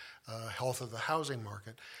the health of the housing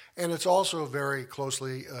market. And it's also very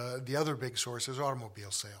closely, the other big source is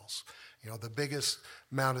automobile sales. The biggest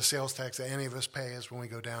amount of sales tax that any of us pay is when we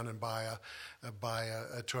go down and buy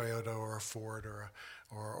a Toyota or a Ford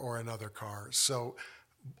or another car. So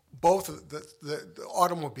both of the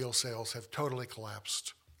automobile sales have totally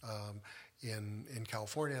collapsed in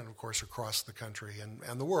California and, of course, across the country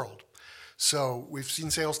and the world. So we've seen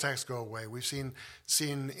sales tax go away. We've seen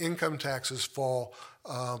income taxes fall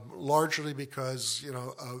largely because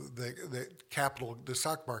the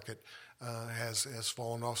stock market has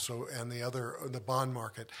fallen off. So and the bond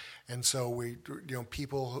market, and so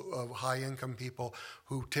people high income people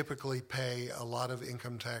who typically pay a lot of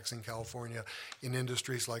income tax in California in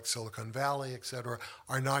industries like Silicon Valley, et cetera,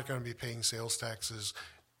 are not going to be paying sales taxes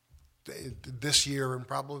this year and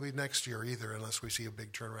probably next year either, unless we see a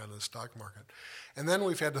big turnaround in the stock market. And then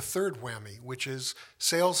we've had the third whammy, which is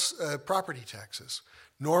sales property taxes.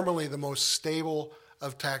 Normally the most stable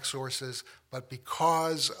of tax sources, but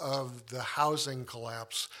because of the housing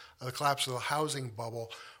collapse, the collapse of the housing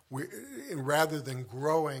bubble, rather than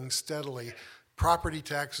growing steadily, property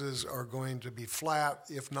taxes are going to be flat,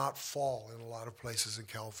 if not fall, in a lot of places in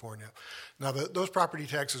California. Now, those property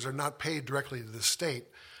taxes are not paid directly to the state,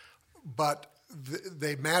 but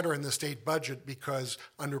they matter in the state budget because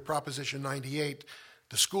under Proposition 98,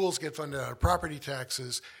 the schools get funded out of property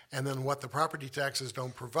taxes, and then what the property taxes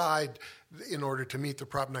don't provide in order to meet the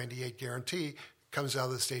Prop 98 guarantee comes out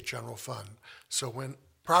of the state general fund. So when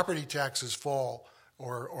property taxes fall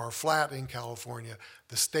or flat in California,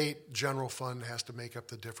 the state general fund has to make up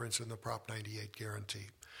the difference in the Prop 98 guarantee.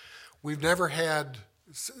 We've never had,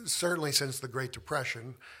 certainly since the Great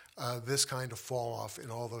Depression, this kind of fall off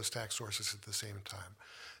in all those tax sources at the same time.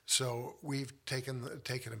 So we've taken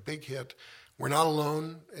a big hit. We're not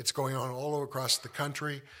alone. It's going on all over across the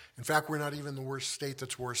country. In fact, we're not even the worst state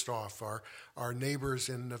that's worst off. Our neighbors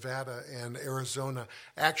in Nevada and Arizona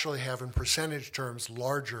actually have, in percentage terms,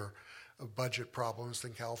 larger budget problems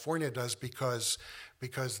than California does because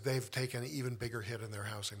they've taken an even bigger hit in their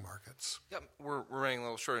housing markets. Yep, we're running a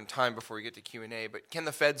little short in time before we get to Q&A, but can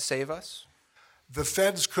the Fed save us? The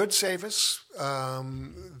feds could save us.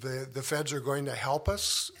 The feds are going to help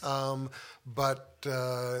us, but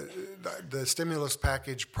the stimulus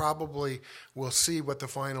package probably will see what the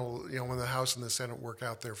final, when the House and the Senate work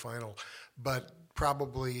out their final, but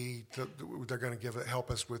probably they're going to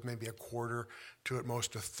help us with maybe a quarter to at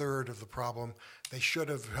most a third of the problem. They should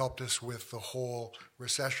have helped us with the whole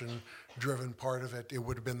recession-driven part of it. It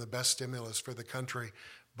would have been the best stimulus for the country,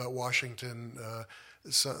 but Washington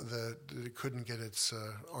couldn't get its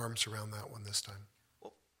arms around that one this time.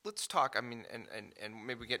 Well, let's talk. I mean, and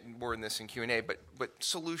maybe we get more in this in Q&A. But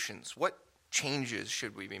solutions. What changes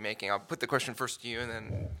should we be making? I'll put the question first to you, and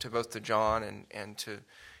then to both to John and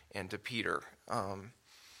to Peter.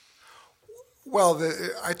 Well,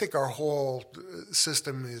 I think our whole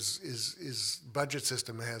system is budget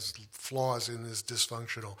system has flaws and is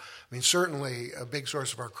dysfunctional. I mean, certainly a big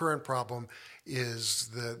source of our current problem is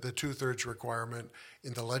the two-thirds requirement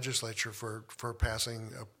in the legislature for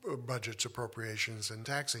passing budgets, appropriations, and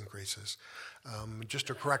tax increases. Just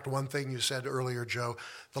to correct one thing you said earlier, Joe,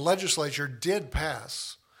 the legislature did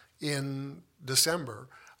pass in December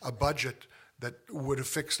a budget that would have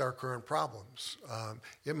fixed our current problems.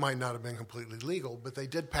 It might not have been completely legal, but they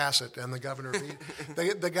did pass it, and the governor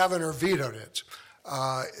the governor vetoed it.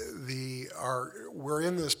 We're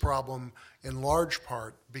in this problem in large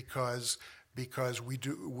part because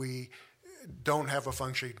we don't have a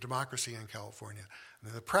functioning democracy in California.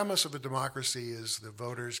 And the premise of a democracy is the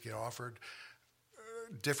voters get offered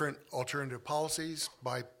different alternative policies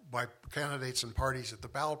by candidates and parties at the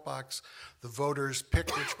ballot box. The voters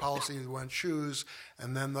pick which policy they want to choose,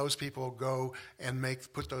 and then those people go and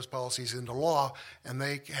put those policies into law, and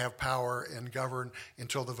they have power and govern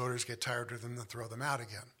until the voters get tired of them and throw them out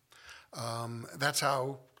again. That's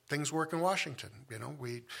how things work in Washington.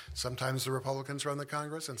 Sometimes the Republicans run the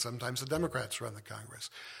Congress, and sometimes the Democrats run the Congress.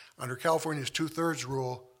 Under California's two-thirds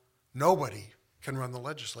rule, nobody can run the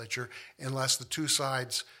legislature unless the two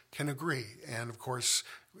sides can agree. And of course,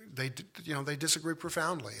 they disagree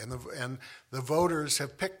profoundly, and the voters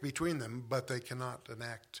have picked between them, but they cannot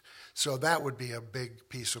enact. So that would be a big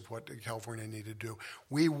piece of what California needed to do.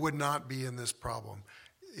 We would not be in this problem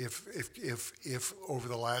if over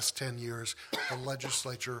the last 10 years the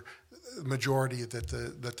legislature majority that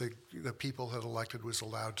the people had elected was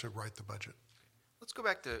allowed to write the budget. Let's go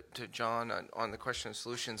back to John on the question of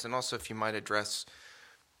solutions, and also if you might address,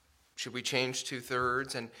 should we change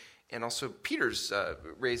two-thirds? And also Peter's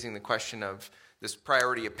raising the question of this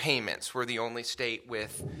priority of payments. We're the only state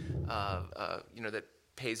with, that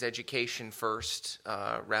pays education first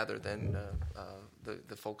rather than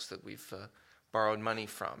the folks that we've borrowed money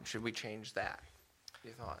from. Should we change that?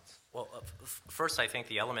 Your thoughts? Well, first, I think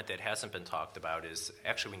the element that hasn't been talked about is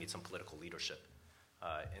actually we need some political leadership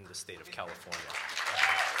in the state of California.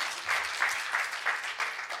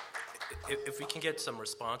 If we can get some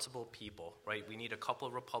responsible people, right? We need a couple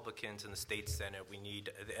of Republicans in the state Senate. We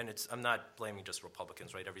need, and I'm not blaming just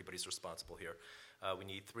Republicans, right? Everybody's responsible here. We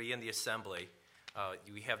need 3 in the Assembly.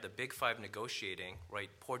 We have the Big Five negotiating, right?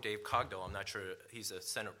 Poor Dave Cogdell, I'm not sure he's a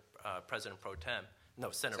Senate President pro tem.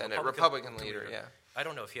 No, Senate Republican leader, yeah. I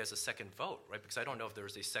don't know if he has a second vote, right? Because I don't know if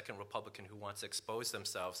there's a second Republican who wants to expose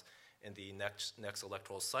themselves in the next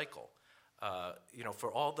electoral cycle.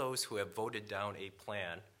 For all those who have voted down a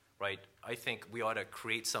plan, right, I think we ought to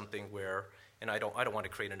create something where, and I don't want to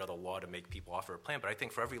create another law to make people offer a plan, but I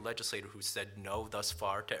think for every legislator who said no thus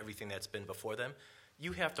far to everything that's been before them,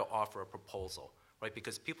 you have to offer a proposal, right?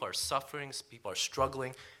 Because people are suffering, people are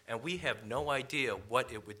struggling, and we have no idea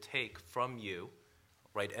what it would take from you,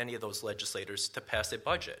 right, any of those legislators to pass a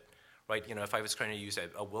budget, right? If I was trying to use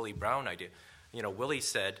a Willie Brown idea, Willie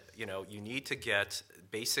said, you need to get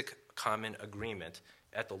basic common agreement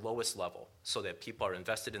at the lowest level so that people are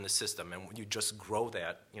invested in the system, and when you just grow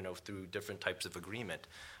that, through different types of agreement,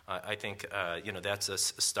 I think, that's a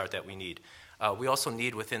start that we need. We also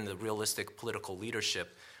need, within the realistic political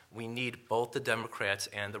leadership, we need both the Democrats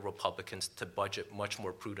and the Republicans to budget much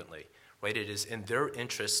more prudently. Right, it is in their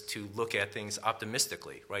interest to look at things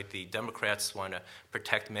optimistically, right? The Democrats want to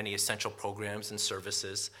protect many essential programs and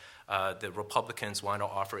services. The Republicans want to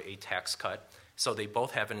offer a tax cut. So they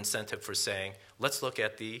both have an incentive for saying, let's look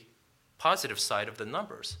at the positive side of the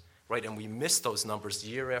numbers, right? And we miss those numbers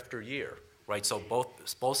year after year, right? So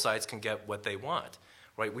both sides can get what they want,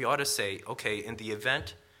 right? We ought to say, okay, in the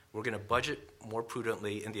event we're going to budget more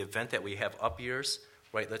prudently, in the event that we have up years,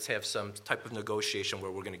 right? Let's have some type of negotiation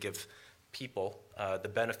where we're going to give people the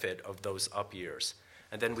benefit of those up years.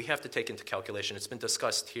 And then we have to take into calculation, it's been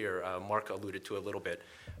discussed here, Mark alluded to a little bit,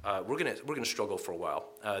 we're gonna struggle for a while.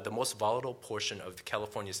 The most volatile portion of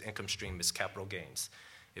California's income stream is capital gains.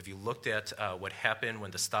 If you looked at what happened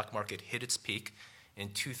when the stock market hit its peak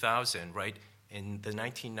in 2000, right, in the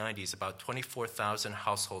 1990s, about 24,000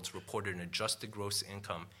 households reported an adjusted gross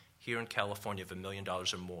income here in California of $1 million or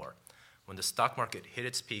more. When the stock market hit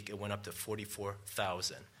its peak, it went up to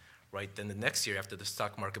 44,000. Right, then the next year, after the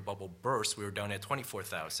stock market bubble burst, we were down at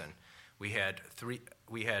 24,000. We had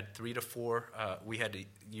a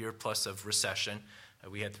year plus of recession.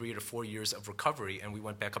 We had 3 to 4 years of recovery, and we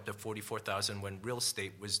went back up to 44,000 when real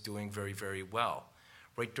estate was doing very, very well.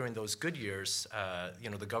 Right during those good years,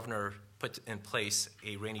 the governor put in place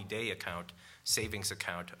a rainy day account, savings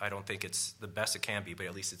account. I don't think it's the best it can be, but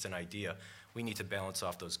at least it's an idea. We need to balance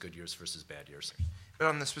off those good years versus bad years. But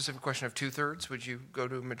on the specific question of 2/3, would you go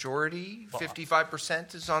to a majority?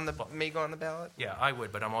 55% is may go on the ballot? Yeah, I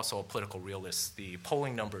would, but I'm also a political realist. The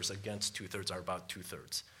polling numbers against 2/3 are about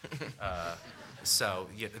 2/3. So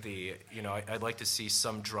I'd like to see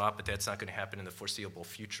some drop, but that's not going to happen in the foreseeable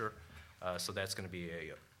future. So that's going to be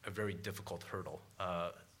a very difficult hurdle.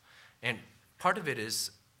 And part of it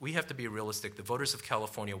is we have to be realistic. The voters of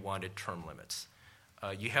California wanted term limits.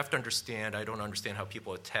 You have to understand, I don't understand how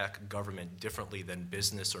people attack government differently than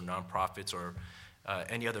business or nonprofits or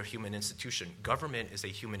any other human institution. Government is a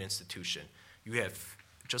human institution. You have,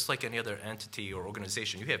 just like any other entity or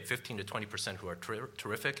organization, you have 15 to 20% who are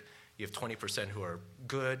terrific, you have 20% who are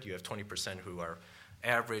good, you have 20% who are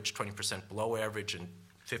average, 20% below average, and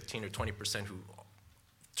 15 or 20% who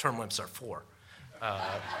term limits are for.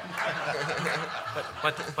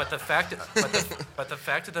 But the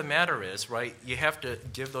fact of the matter is, right, you have to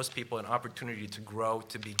give those people an opportunity to grow,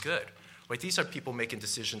 to be good. Right? These are people making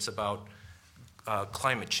decisions about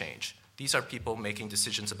climate change. These are people making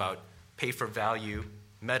decisions about pay-for-value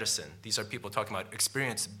medicine. These are people talking about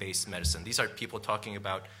experience-based medicine. These are people talking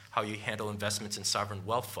about how you handle investments in sovereign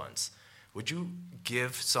wealth funds. Would you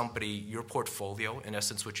give somebody your portfolio, in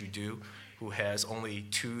essence what you do, who has only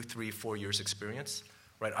 2, 3, 4 years experience,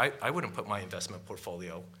 right? I wouldn't put my investment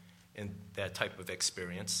portfolio in that type of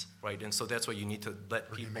experience, right? And so that's why you need to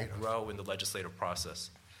let people grow in the legislative process.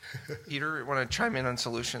 Peter, you want to chime in on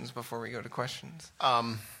solutions before we go to questions?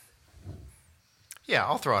 Yeah,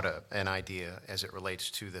 I'll throw out an idea as it relates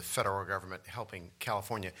to the federal government helping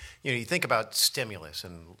California. You think about stimulus,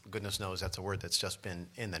 and goodness knows that's a word that's just been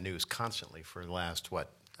in the news constantly for the last,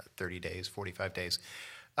 30 days, 45 days.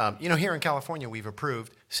 Here in California, we've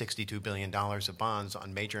approved $62 billion of bonds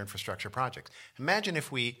on major infrastructure projects. Imagine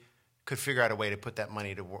if we could figure out a way to put that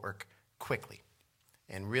money to work quickly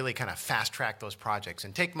and really kind of fast track those projects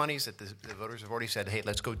and take monies that the voters have already said, hey,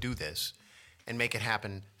 let's go do this, and make it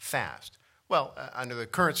happen fast. Well, under the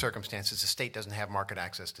current circumstances, the state doesn't have market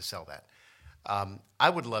access to sell that. I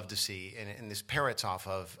would love to see, and this parrots off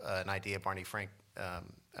of an idea Barney Frank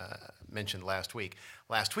mentioned last week.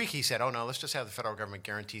 Last week he said, oh no, let's just have the federal government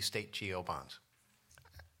guarantee state GO bonds.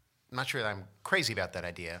 I'm not sure that I'm crazy about that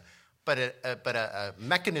idea, but a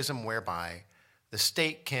mechanism whereby the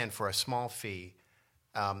state can, for a small fee,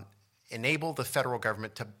 enable the federal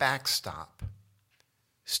government to backstop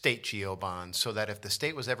state GO bonds so that if the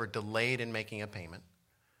state was ever delayed in making a payment,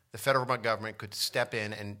 the federal government could step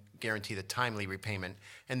in and guarantee the timely repayment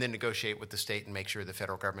and then negotiate with the state and make sure the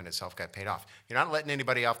federal government itself got paid off. You're not letting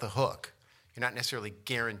anybody off the hook. You're not necessarily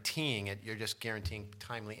guaranteeing it. You're just guaranteeing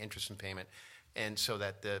timely interest and payment, and so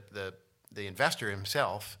that the investor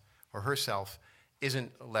himself or herself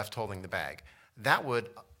isn't left holding the bag. That would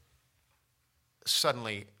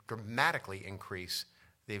suddenly dramatically increase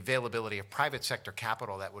the availability of private sector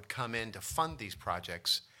capital that would come in to fund these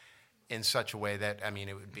projects in such a way that, I mean,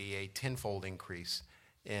 it would be a tenfold increase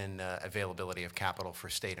in availability of capital for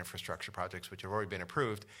state infrastructure projects, which have already been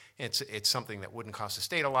approved. It's something that wouldn't cost the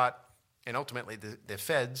state a lot, and ultimately the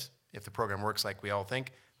feds, if the program works like we all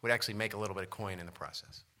think, would actually make a little bit of coin in the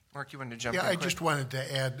process. Mark, you wanted to jump in Yeah, I quick? just wanted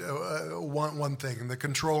to add one thing. The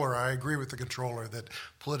controller, I agree with the controller that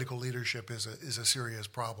political leadership is a serious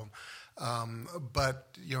problem.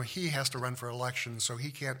 But he has to run for election, so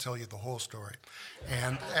he can't tell you the whole story.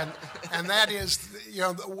 And that is,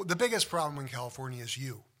 the biggest problem in California is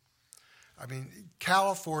you. I mean,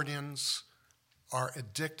 Californians are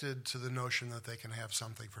addicted to the notion that they can have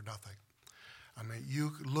something for nothing. I mean,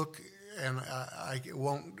 you look, and I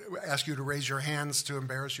won't ask you to raise your hands to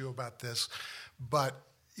embarrass you about this, but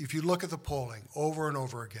if you look at the polling over and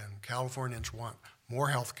over again, Californians want more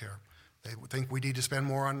health care. They think we need to spend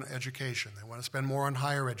more on education. They want to spend more on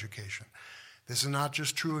higher education. This is not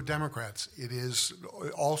just true of Democrats. It is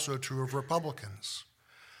also true of Republicans.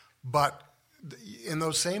 But in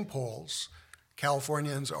those same polls,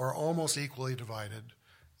 Californians are almost equally divided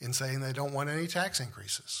in saying they don't want any tax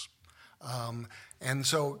increases. And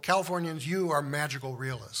so Californians, you are magical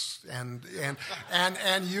realists, and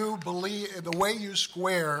you believe the way you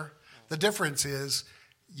square the difference is,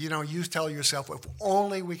 you tell yourself, if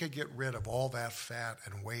only we could get rid of all that fat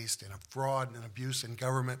and waste and fraud and abuse in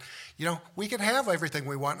government, we could have everything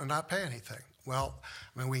we want and not pay anything. Well,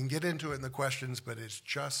 I mean, we can get into it in the questions, but it's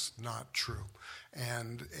just not true.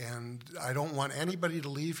 And I don't want anybody to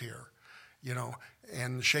leave here,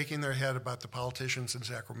 and shaking their head about the politicians in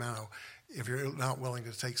Sacramento if you're not willing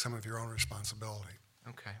to take some of your own responsibility.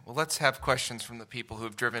 Okay. Well, let's have questions from the people who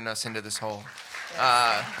have driven us into this hole.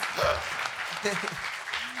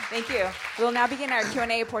 Thank you. We will now begin our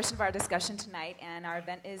Q&A portion of our discussion tonight, and our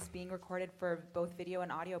event is being recorded for both video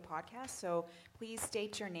and audio podcasts, so please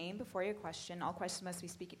state your name before your question. All questions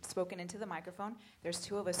must be spoken into the microphone. There's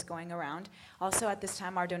 2 of us going around. Also, at this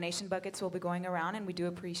time, our donation buckets will be going around, and we do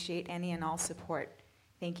appreciate any and all support.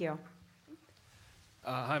 Thank you.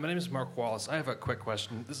 Hi, my name is Mark Wallace. I have a quick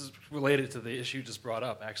question. This is related to the issue you just brought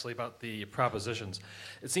up, actually, about the propositions.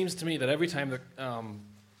 It seems to me that every time the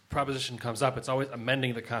proposition comes up, it's always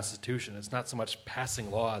amending the Constitution. It's not so much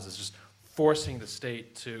passing laws, it's just forcing the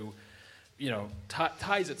state to,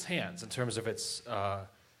 ties its hands in terms of its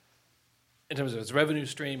revenue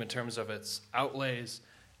stream, in terms of its outlays.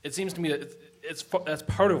 It seems to me that that's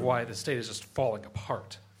part of why the state is just falling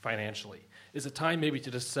apart financially. Is it time maybe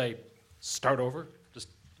to just say, start over, just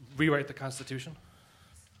rewrite the Constitution?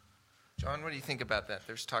 John, what do you think about that?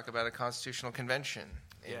 There's talk about a constitutional convention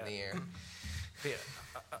in the air. Yeah,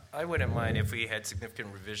 I wouldn't mind if we had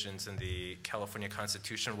significant revisions in the California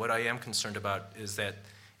Constitution. What I am concerned about is that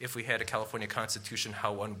if we had a California Constitution,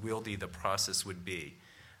 how unwieldy the process would be,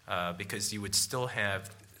 because you would still have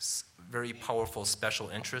very powerful special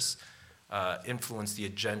interests influence the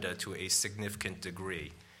agenda to a significant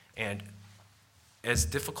degree. And as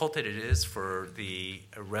difficult as it is for the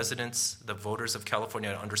residents, the voters of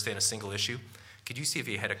California to understand a single issue, could you see if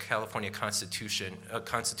you had a California Constitution, a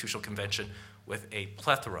constitutional convention with a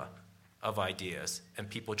plethora of ideas and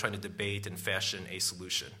people trying to debate and fashion a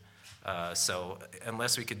solution? So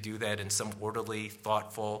unless we could do that in some orderly,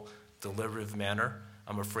 thoughtful, deliberative manner,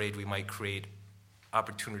 I'm afraid we might create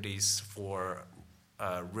opportunities for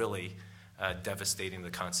really devastating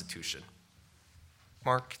the Constitution.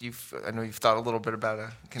 Mark, I know you've thought a little bit about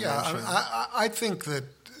a convention. Yeah, I think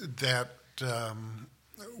that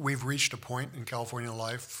we've reached a point in California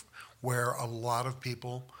life where a lot of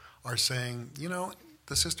people are saying,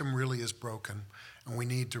 the system really is broken, and we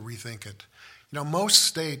need to rethink it. You know,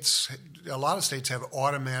 a lot of states have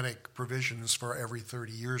automatic provisions for every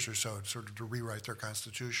 30 years or so, sort of to rewrite their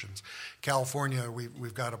constitutions. California,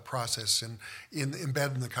 we've got a process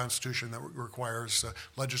embedded in the Constitution that requires the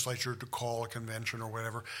legislature to call a convention or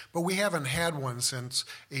whatever, but we haven't had one since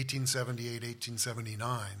 1878,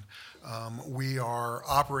 1879. We are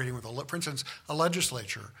operating with, for instance, a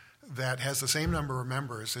legislature that has the same number of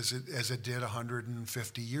members as it did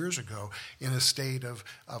 150 years ago in a state of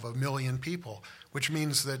 1 million people, which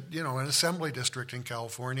means that, you know, an assembly district in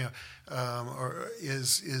California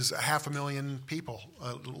is 500,000 people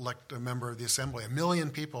elect a member of the assembly. 1 million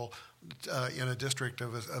people in a district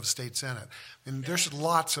of state senate. And there's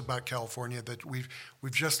lots about California that we've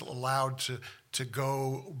just allowed to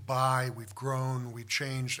go by. We've grown, we've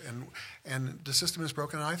changed, and the system is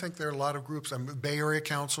broken. And I think there are a lot of groups. The Bay Area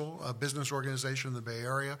Council, a business organization in the Bay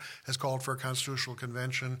Area, has called for a constitutional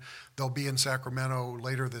convention. There'll be in Sacramento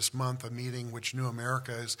later this month a meeting which New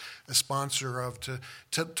America is a sponsor of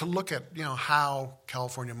to look at, you know, how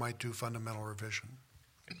California might do fundamental revision.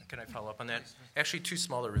 Can I follow up on that? Actually, two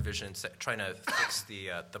smaller revisions trying to fix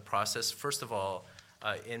the process. First of all,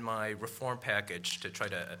 in my reform package to try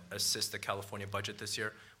to assist the California budget this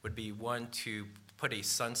year would be one to put a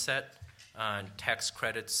sunset on tax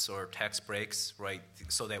credits or tax breaks, right,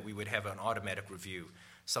 so that we would have an automatic review.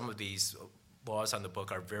 Some of these laws on the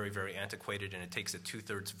book are very, very antiquated, and it takes a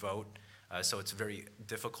 2/3 vote. So it's very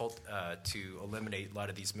difficult to eliminate a lot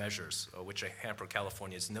of these measures, which hamper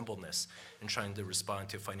California's nimbleness in trying to respond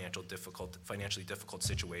to financially difficult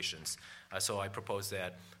situations. So I propose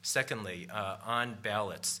that. Secondly, on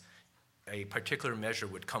ballots, a particular measure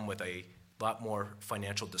would come with a lot more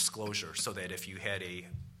financial disclosure, so that if you had a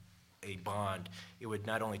bond, it would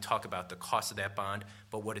not only talk about the cost of that bond,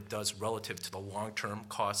 but what it does relative to the long-term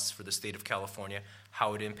costs for the state of California,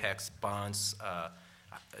 how it impacts bonds,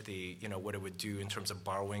 what it would do in terms of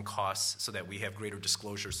borrowing costs, so that we have greater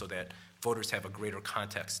disclosure, so that voters have a greater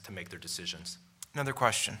context to make their decisions. Another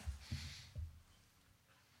question.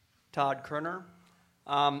 Todd Kerner.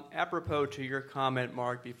 Apropos to your comment,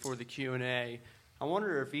 Mark, before the Q&A, I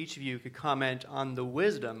wonder if each of you could comment on the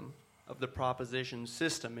wisdom of the proposition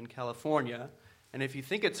system in California, and if you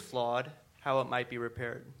think it's flawed, how it might be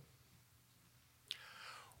repaired.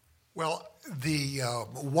 Well, the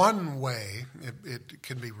one way it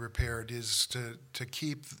can be repaired is to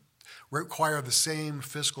require the same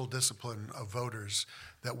fiscal discipline of voters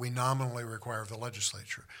that we nominally require of the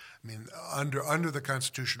legislature. I mean, under the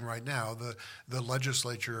Constitution right now, the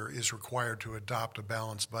legislature is required to adopt a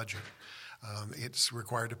balanced budget. It's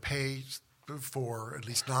required to pay for, at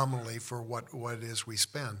least nominally, for what it is we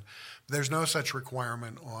spend. There's no such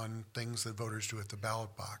requirement on things that voters do at the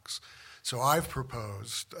ballot box. So I've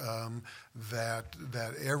proposed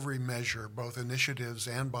that every measure, both initiatives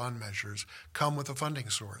and bond measures, come with a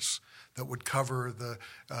funding source that would cover the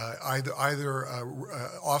either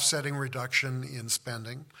offsetting reduction in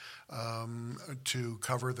spending to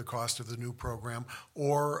cover the cost of the new program,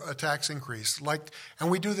 or a tax increase.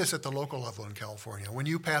 And we do this at the local level in California. When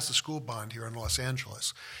you pass a school bond here in Los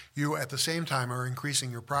Angeles, you at the same time are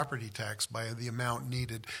increasing your property tax by the amount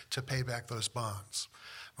needed to pay back those bonds.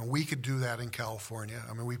 And we could do that in California.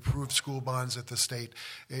 I mean, we approved school bonds at the state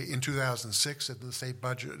in 2006 at the state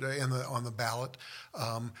budget on the ballot.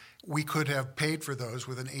 We could have paid for those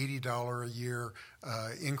with an $80 a year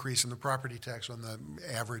increase in the property tax on the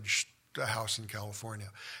average house in California.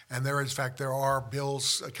 And there are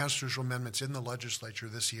bills, constitutional amendments in the legislature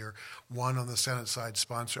this year. One on the Senate side,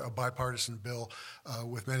 a bipartisan bill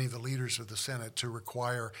with many of the leaders of the Senate to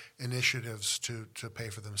require initiatives to pay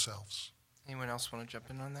for themselves. Anyone else want to jump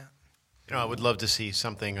in on that? You know, I would love to see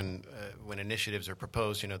something when initiatives are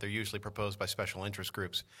proposed. You know, they're usually proposed by special interest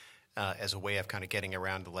groups as a way of kind of getting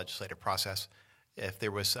around the legislative process. If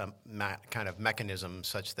there was some kind of mechanism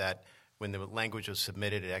such that when the language was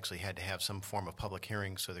submitted, it actually had to have some form of public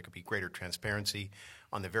hearing, so there could be greater transparency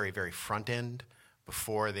on the very, very front end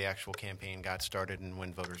before the actual campaign got started and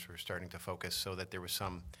when voters were starting to focus, so that there was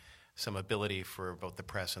some ability for both the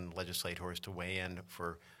press and legislators to weigh in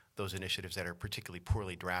for those initiatives that are particularly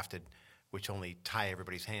poorly drafted, which only tie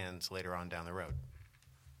everybody's hands later on down the road.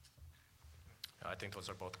 I think those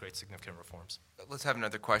are both great significant reforms. Let's have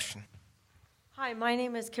another question. Hi, my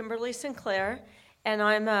name is Kimberly Sinclair, and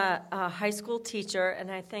I'm a high school teacher,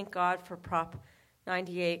 and I thank God for Prop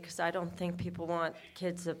 98, because I don't think people want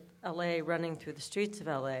kids of L.A. running through the streets of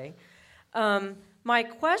L.A. My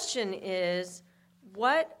question is,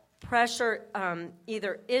 what pressure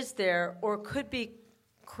either is there or could be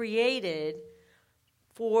created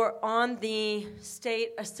on the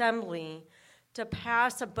state assembly to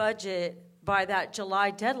pass a budget by that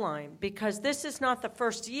July deadline, because this is not the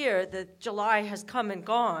first year that July has come and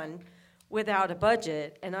gone without a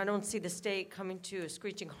budget, and I don't see the state coming to a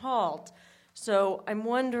screeching halt. So I'm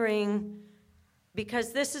wondering,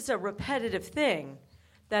 because this is a repetitive thing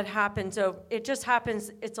that happens, it just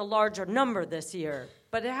happens, it's a larger number this year,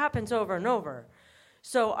 but it happens over and over.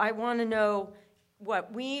 So I want to know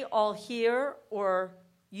what we all here or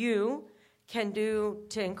you can do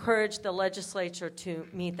to encourage the legislature to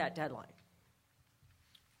meet that deadline.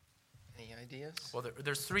 Any ideas? Well,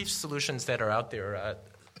 there's three solutions that are out there.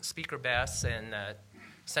 Speaker Bass and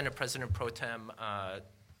Senate President Pro Tem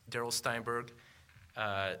Darrell Steinberg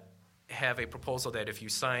have a proposal that if you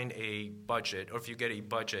sign a budget, or if you get a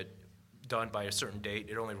budget done by a certain date,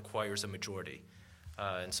 it only requires a majority.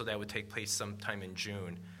 And so that would take place sometime in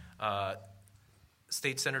June.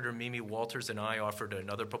 State Senator Mimi Walters and I offered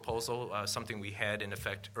another proposal, something we had in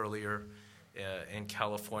effect earlier in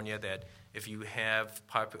California, that if you have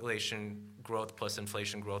population growth plus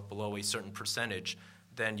inflation growth below a certain percentage,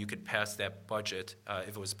 then you could pass that budget, if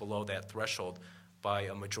it was below that threshold, by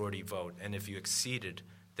a majority vote. And if you exceeded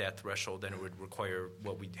that threshold, then it would require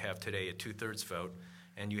what we have today, a 2/3 vote.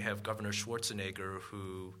 And you have Governor Schwarzenegger,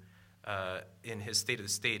 who in his State of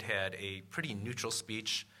the State had a pretty neutral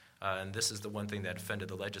speech, and this is the one thing that offended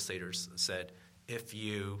the legislators, said, if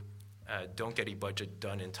you don't get a budget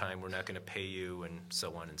done in time, we're not going to pay you, and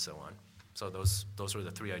so on and so on. So those are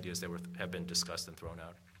the three ideas that have been discussed and thrown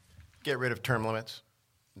out. Get rid of term limits,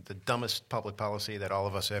 the dumbest public policy that all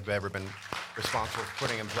of us have ever been responsible for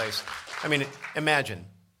putting in place. I mean, imagine,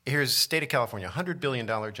 here's State of California, $100 billion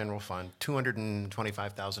general fund,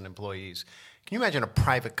 225,000 employees. Can you imagine a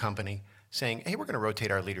private company saying, hey, we're going to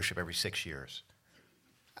rotate our leadership every 6 years?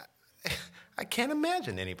 I can't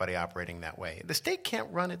imagine anybody operating that way. The state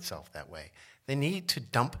can't run itself that way. They need to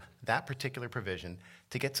dump that particular provision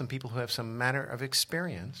to get some people who have some manner of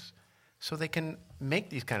experience so they can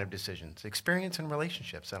make these kind of decisions, experience in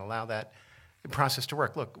relationships that allow that process to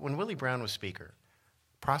work. Look, when Willie Brown was Speaker,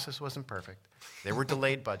 the process wasn't perfect. There were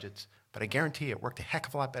delayed budgets, but I guarantee it worked a heck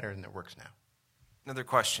of a lot better than it works now. Another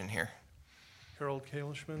question here. Harold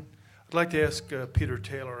Kalishman. I'd like to ask Peter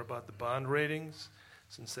Taylor about the bond ratings,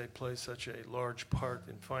 since they play such a large part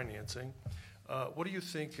in financing. What do you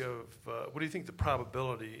think the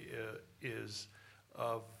probability is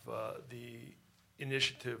of the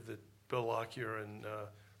initiative that Bill Lockyer and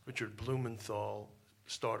Richard Blumenthal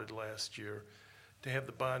started last year to have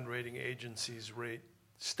the bond rating agencies rate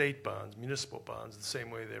state bonds, municipal bonds, the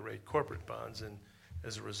same way they rate corporate bonds, and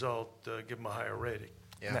as a result, give them a higher rating?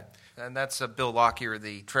 Yeah. And that's Bill Lockyer,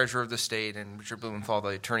 the treasurer of the state, and Richard Blumenthal, the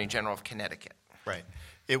attorney general of Connecticut. Right.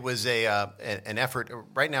 It was an effort.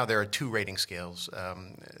 Right now there are two rating scales.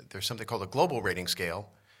 There's something called a global rating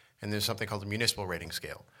scale, and there's something called a municipal rating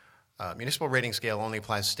scale. Municipal rating scale only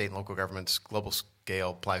applies to state and local governments. Global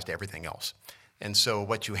scale applies to everything else. And so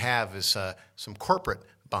what you have is some corporate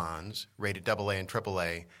bonds rated AA and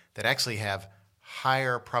AAA that actually have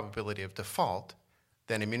higher probability of default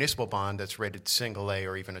than a municipal bond that's rated single A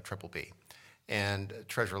or even a BBB. And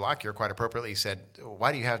Treasurer Lockyer quite appropriately said,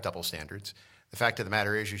 why do you have double standards? The fact of the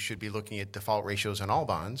matter is you should be looking at default ratios on all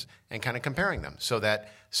bonds and kind of comparing them so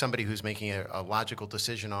that somebody who's making a logical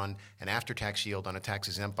decision on an after-tax yield on a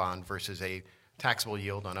tax-exempt bond versus a taxable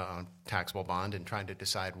yield on a taxable bond and trying to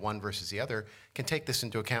decide one versus the other can take this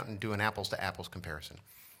into account and do an apples-to-apples comparison.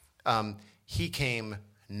 He came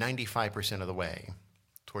 95% of the way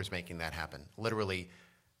towards making that happen. Literally,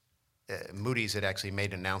 Moody's had actually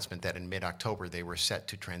made an announcement that in mid-October they were set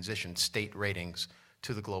to transition state ratings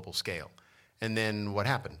to the global scale. And then what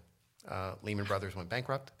happened? Lehman Brothers went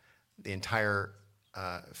bankrupt. The entire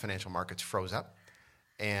financial markets froze up.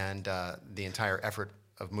 And the entire effort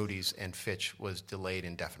of Moody's and Fitch was delayed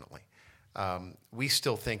indefinitely. We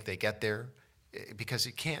still think they get there because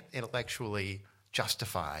you can't intellectually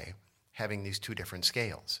justify having these two different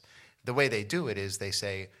scales. The way they do it is they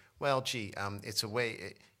say, well, gee, it's a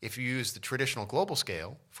way, if you use the traditional global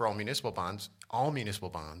scale for all municipal bonds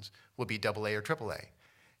will be AA or AAA.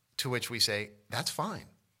 To which we say, that's fine.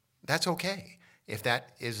 That's okay if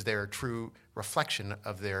that is their true reflection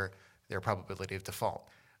of their probability of default.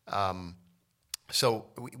 So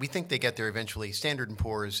we think they get there eventually. Standard &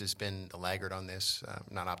 Poor's has been the laggard on this. I'm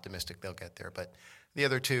not optimistic they'll get there. But the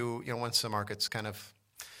other two, once the markets kind of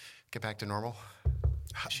get back to normal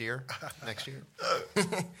next year,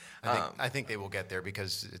 I think they will get there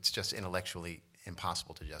because it's just intellectually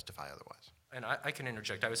impossible to justify otherwise. And I can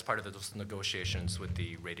interject. I was part of those negotiations with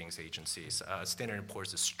the ratings agencies. Standard &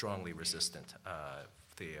 Poor's is strongly resistant.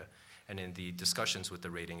 And in the discussions with the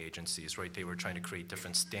rating agencies, right, they were trying to create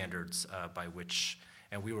different standards by which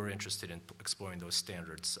And we were interested in exploring those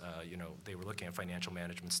standards. They were looking at financial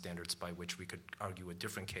management standards by which we could argue a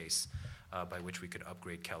different case by which we could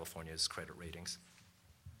upgrade California's credit ratings.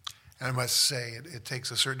 And I must say, it takes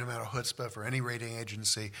a certain amount of chutzpah for any rating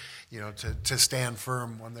agency, to stand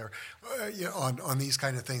firm when they're on these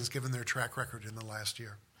kind of things, given their track record in the last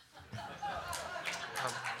year.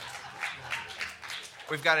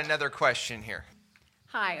 We've got another question here.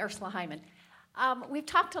 Hi, Ursula Hyman. We've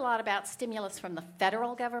talked a lot about stimulus from the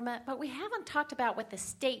federal government, but we haven't talked about what the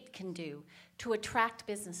state can do to attract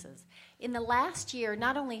businesses. In the last year,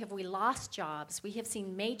 not only have we lost jobs, we have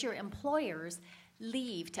seen major employers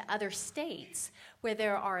leave to other states where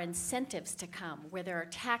there are incentives to come, where there are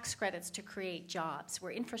tax credits to create jobs,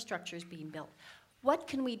 where infrastructure is being built. What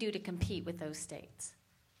can we do to compete with those states?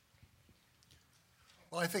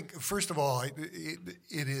 Well, I think, first of all, I think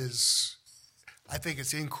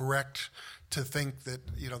it's incorrect to think that,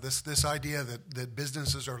 this idea that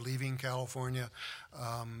businesses are leaving California.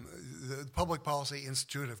 The Public Policy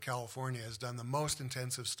Institute of California has done the most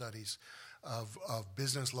intensive studies of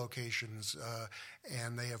business locations,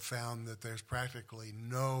 and they have found that there's practically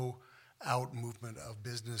no out movement of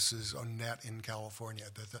businesses on net in California.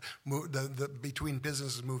 That the between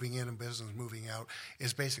businesses moving in and businesses moving out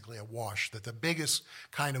is basically a wash. That the biggest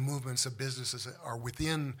kind of movements of businesses are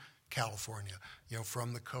within California,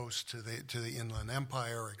 from the coast to the Inland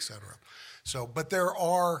Empire, et cetera. So, but there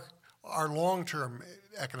are our long-term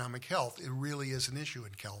economic health. It really is an issue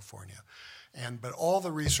in California, but all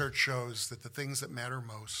the research shows that the things that matter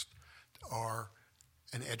most are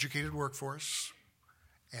an educated workforce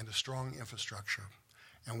and a strong infrastructure.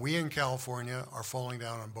 And we in California are falling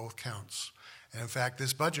down on both counts. And in fact,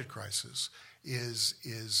 this budget crisis is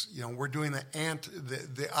we're doing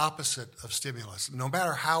the opposite of stimulus. No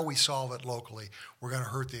matter how we solve it locally, we're going to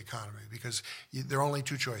hurt the economy because there are only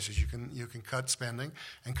two choices. You can cut spending,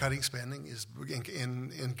 and cutting spending is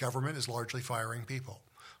in government is largely firing people.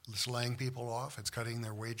 It's laying people off. It's cutting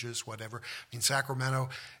their wages, whatever. I mean, Sacramento,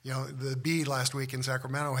 the Bee last week in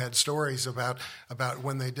Sacramento had stories about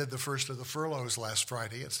when they did the first of the furloughs last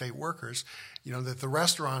Friday at state workers, that the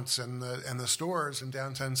restaurants and the stores in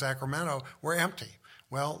downtown Sacramento were empty.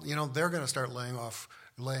 Well, they're going to start laying off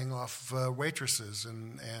waitresses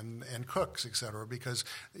and cooks, et cetera, because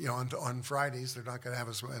on Fridays they're not going to have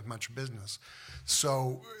as much business.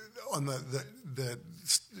 So on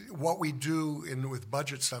what we do with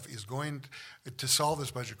budget stuff is going to solve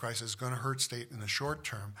this budget crisis is going to hurt state in the short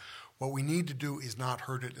term. What we need to do is not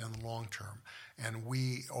hurt it in the long term. And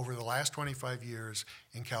we, over the last 25 years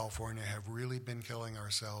in California, have really been killing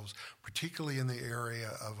ourselves, particularly in the area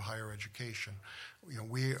of higher education.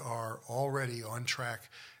 We are already on track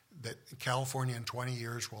that California in 20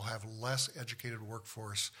 years will have less educated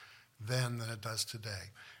workforce than it does today.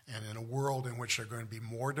 And in a world in which there's going to be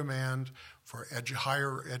more demand for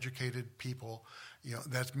higher educated people,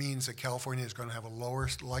 that means that California is going to have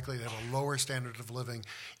likely to have a lower standard of living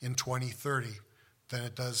in 2030 than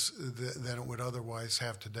it would otherwise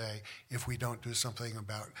have today if we don't do something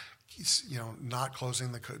about not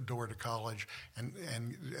closing the door to college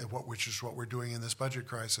which is what we're doing in this budget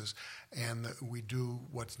crisis, and that we do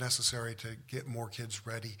what's necessary to get more kids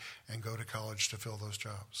ready and go to college to fill those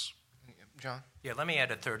jobs. John? Yeah, let me add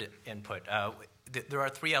a third input. There are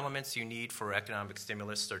three elements you need for economic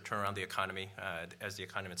stimulus to turn around the economy as the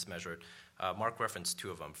economists measure it. Mark referenced two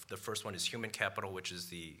of them. The first one is human capital, which is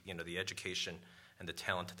the education and the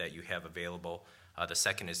talent that you have available. The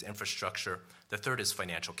second is infrastructure. The third is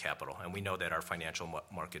financial capital, and we know that our financial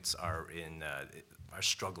markets are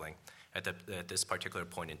struggling at this particular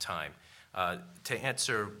point in time. To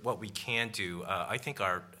answer what we can do, I think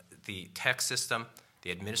the tax system, the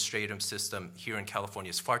administrative system here in California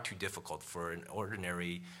is far too difficult for an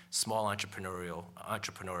ordinary small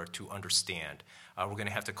entrepreneur to understand. We're going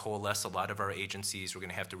to have to coalesce a lot of our agencies. We're going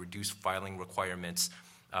to have to reduce filing requirements.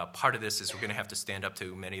 Part of this is we're going to have to stand up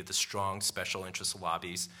to many of the strong special interest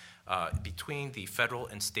lobbies. Between the federal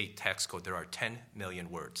and state tax code, there are 10 million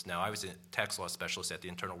words. Now, I was a tax law specialist at the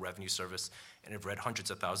Internal Revenue Service, and I've read hundreds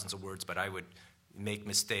of thousands of words, but I would make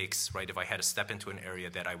mistakes, right, if I had to step into an area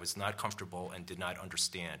that I was not comfortable and did not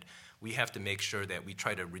understand. We have to make sure that we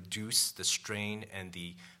try to reduce the strain and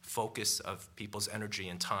the focus of people's energy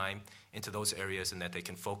and time into those areas, and that they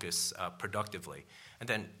can focus productively. And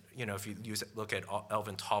then, if you look at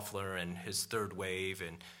Alvin Toffler and his third wave,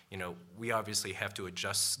 and we obviously have to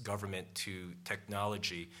adjust government to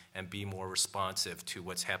technology and be more responsive to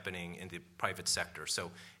what's happening in the private sector.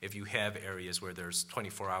 So if you have areas where there's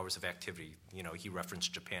 24 hours of activity, he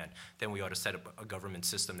referenced Japan, then we ought to set up a government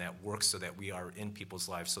system that works so that we are in people's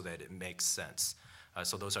lives so that it makes sense.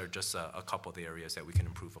 So those are just a couple of the areas that we can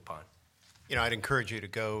improve upon. You know, I'd encourage you to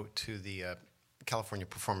go to the California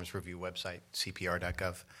Performance Review website,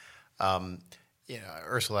 cpr.gov. You know,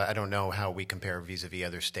 Ursula, I don't know how we compare vis-a-vis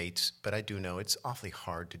other states, but I do know it's awfully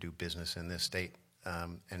hard to do business in this state.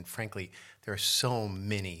 And frankly, there are so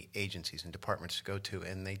many agencies and departments to go to,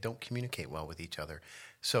 and they don't communicate well with each other.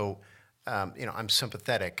 So, you know, I'm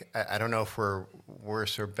sympathetic. I don't know if we're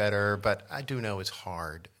worse or better, but I do know it's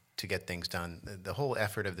hard to get things done. The whole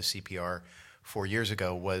effort of the CPR 4 years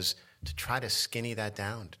ago was to try to skinny that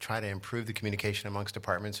down, to try to improve the communication amongst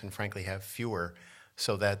departments and frankly have fewer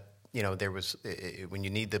so that, you know, there was, when you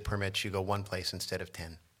need the permits, you go one place instead of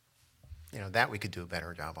 10. You know, that we could do a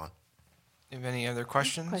better job on. Do you have any other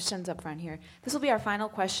questions? Questions up front here. This will be our final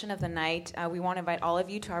question of the night. We want to invite all of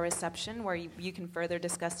you to our reception where you can further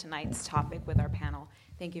discuss tonight's topic with our panel.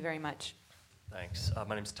 Thank you very much. Thanks.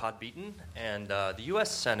 My name is Todd Beaton, and the U.S.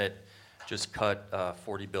 Senate just cut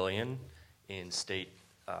 $40 billion in state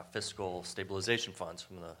fiscal stabilization funds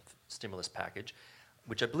from the stimulus package,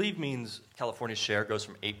 which I believe means California's share goes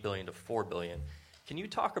from $8 billion to $4 billion. Can you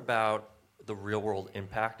talk about the real-world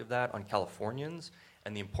impact of that on Californians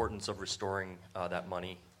and the importance of restoring that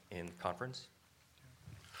money in conference?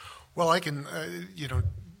 Well, I can,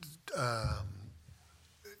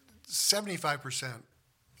 75%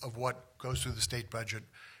 of what goes through the state budget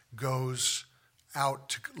goes out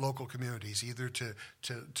to local communities, either to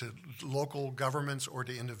local governments or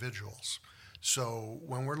to individuals. So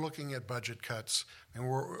when we're looking at budget cuts, and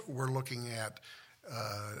we're looking at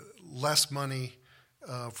less money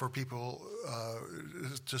for people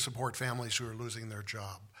to support families who are losing their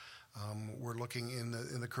job. We're looking in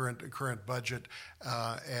the current budget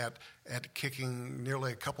at kicking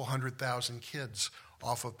nearly a couple 100,000 kids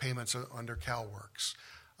off of payments under CalWorks.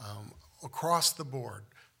 Across the board,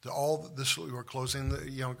 we're closing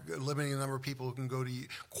limiting the number of people who can go to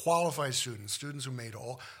qualified students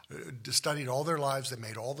who studied all their lives, they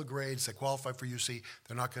made all the grades, they qualified for UC.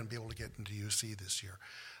 They're not going to be able to get into UC this year.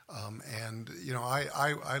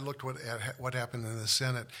 I looked at what happened in the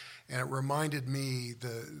Senate, and it reminded me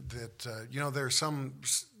that there are some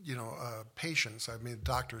patients. I mean,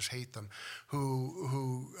 doctors hate them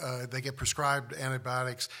who they get prescribed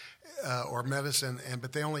antibiotics or medicine,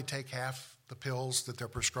 but they only take half the pills that they're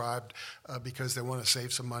prescribed because they want to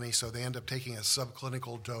save some money, so they end up taking a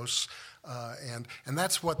subclinical dose. And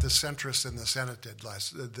that's what the centrists in the Senate did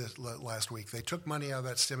last week. They took money out of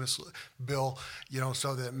that stimulus bill,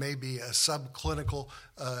 so that it may be a subclinical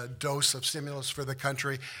dose of stimulus for the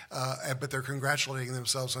country, but they're congratulating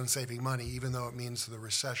themselves on saving money, even though it means the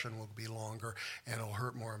recession will be longer and it'll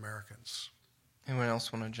hurt more Americans. Anyone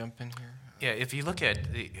else want to jump in here? Yeah, if you look at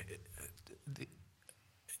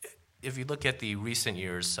the recent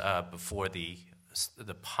years before the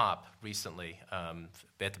pop recently,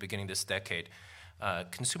 at the beginning of this decade,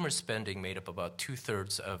 consumer spending made up about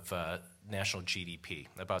 2/3 of national GDP,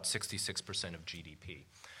 about 66% of GDP,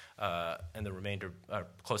 and the remainder,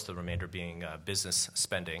 close to the remainder, being business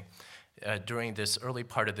spending. During this early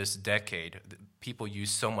part of this decade, people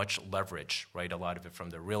used so much leverage, right? A lot of it from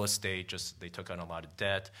their real estate, they took on a lot of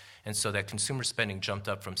debt. And so that consumer spending jumped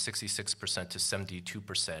up from 66% to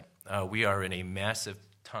 72%. We are in a massive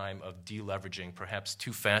time of deleveraging, perhaps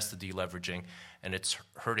too fast a deleveraging, and it's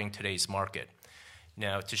hurting today's market.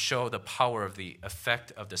 Now, to show the power of the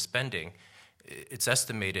effect of the spending, it's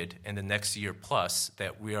estimated in the next year plus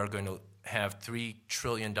that we are going to have $3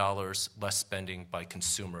 trillion less spending by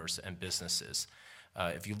consumers and businesses.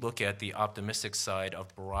 If you look at the optimistic side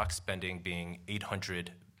of Barack spending being $800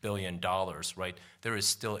 billion, right, there is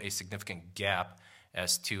still a significant gap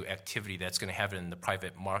as to activity that's going to happen in the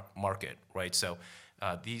private market, right? So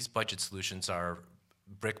these budget solutions are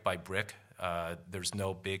brick by brick. There's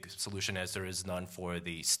no big solution, as there is none for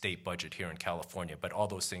the state budget here in California, but all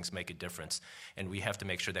those things make a difference, and we have to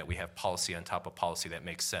make sure that we have policy on top of policy that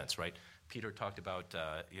makes sense, right? Peter talked about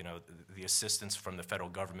the assistance from the federal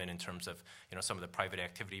government in terms of some of the private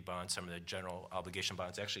activity bonds, some of the general obligation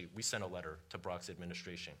bonds. Actually, we sent a letter to Barack's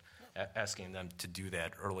administration asking them to do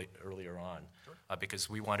that earlier on, because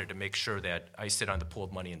we wanted to make sure that I sit on the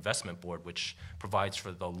Pooled Money Investment Board, which provides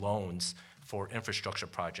for the loans for infrastructure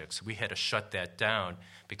projects. We had to shut that down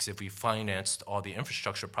because if we financed all the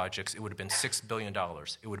infrastructure projects, it would have been $6 billion.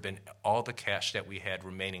 It would have been all the cash that we had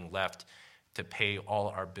remaining left to pay all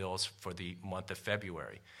our bills for the month of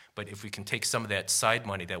February. But if we can take some of that side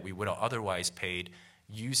money that we would have otherwise paid,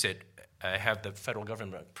 use it, have the federal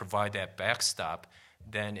government provide that backstop,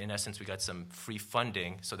 then in essence we got some free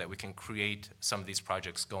funding so that we can create some of these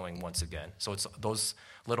projects going once again. So it's those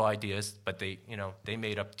little ideas, but they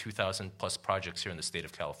made up 2,000 plus projects here in the state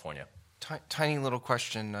of California. Tiny little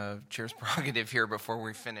question, chair's prerogative here before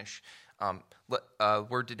we finish.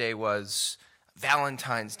 Word today was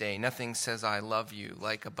Valentine's Day. Nothing says I love you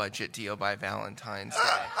like a budget deal by Valentine's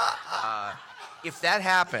Day. If that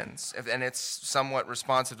happens, and it's somewhat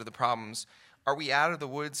responsive to the problems, are we out of the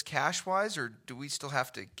woods cash-wise, or do we still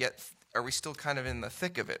have to are we still kind of in the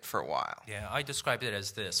thick of it for a while? Yeah, I described it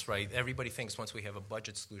as this, right? Everybody thinks once we have a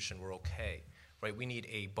budget solution, we're okay, right? We need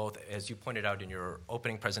both, as you pointed out in your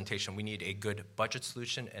opening presentation, we need a good budget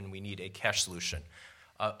solution and we need a cash solution.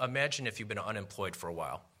 Imagine if you've been unemployed for a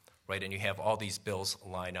while, right, and you have all these bills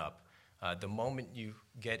line up. The moment you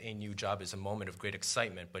get a new job is a moment of great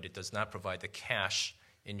excitement, but it does not provide the cash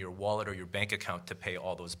in your wallet or your bank account to pay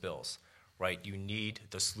all those bills. Right, you need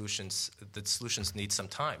the solutions need some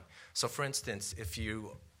time. So for instance, if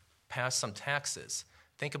you pass some taxes,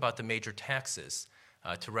 think about the major taxes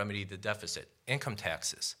to remedy the deficit. Income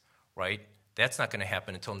taxes, right? That's not going to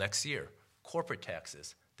happen until next year. Corporate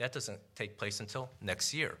taxes, that doesn't take place until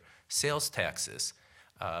next year. Sales taxes,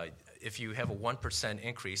 if you have a 1%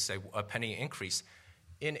 increase, say a penny increase,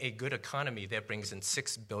 in a good economy, that brings in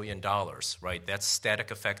 $6 billion, right? That's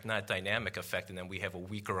static effect, not dynamic effect, and then we have a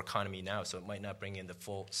weaker economy now, so it might not bring in the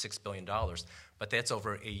full $6 billion, but that's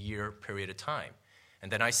over a year period of time.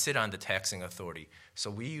 And then I sit on the taxing authority,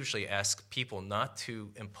 so we usually ask people not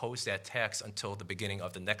to impose that tax until the beginning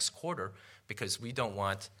of the next quarter because we don't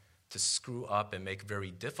want to screw up and make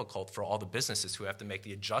very difficult for all the businesses who have to make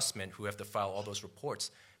the adjustment, who have to file all those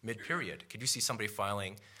reports mid-period. Could you see somebody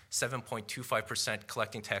filing 7.25%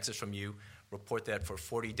 collecting taxes from you, report that for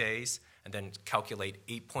 40 days, and then calculate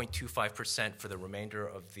 8.25% for the remainder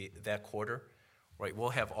of that quarter? Right? We'll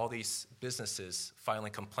have all these businesses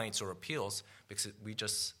filing complaints or appeals because we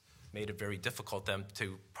just made it very difficult for them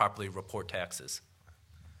to properly report taxes.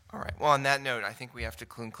 All right. Well, on that note, I think we have to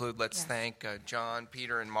conclude. Let's thank John,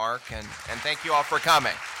 Peter, and Mark, and thank you all for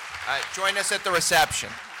coming. Join us at the reception.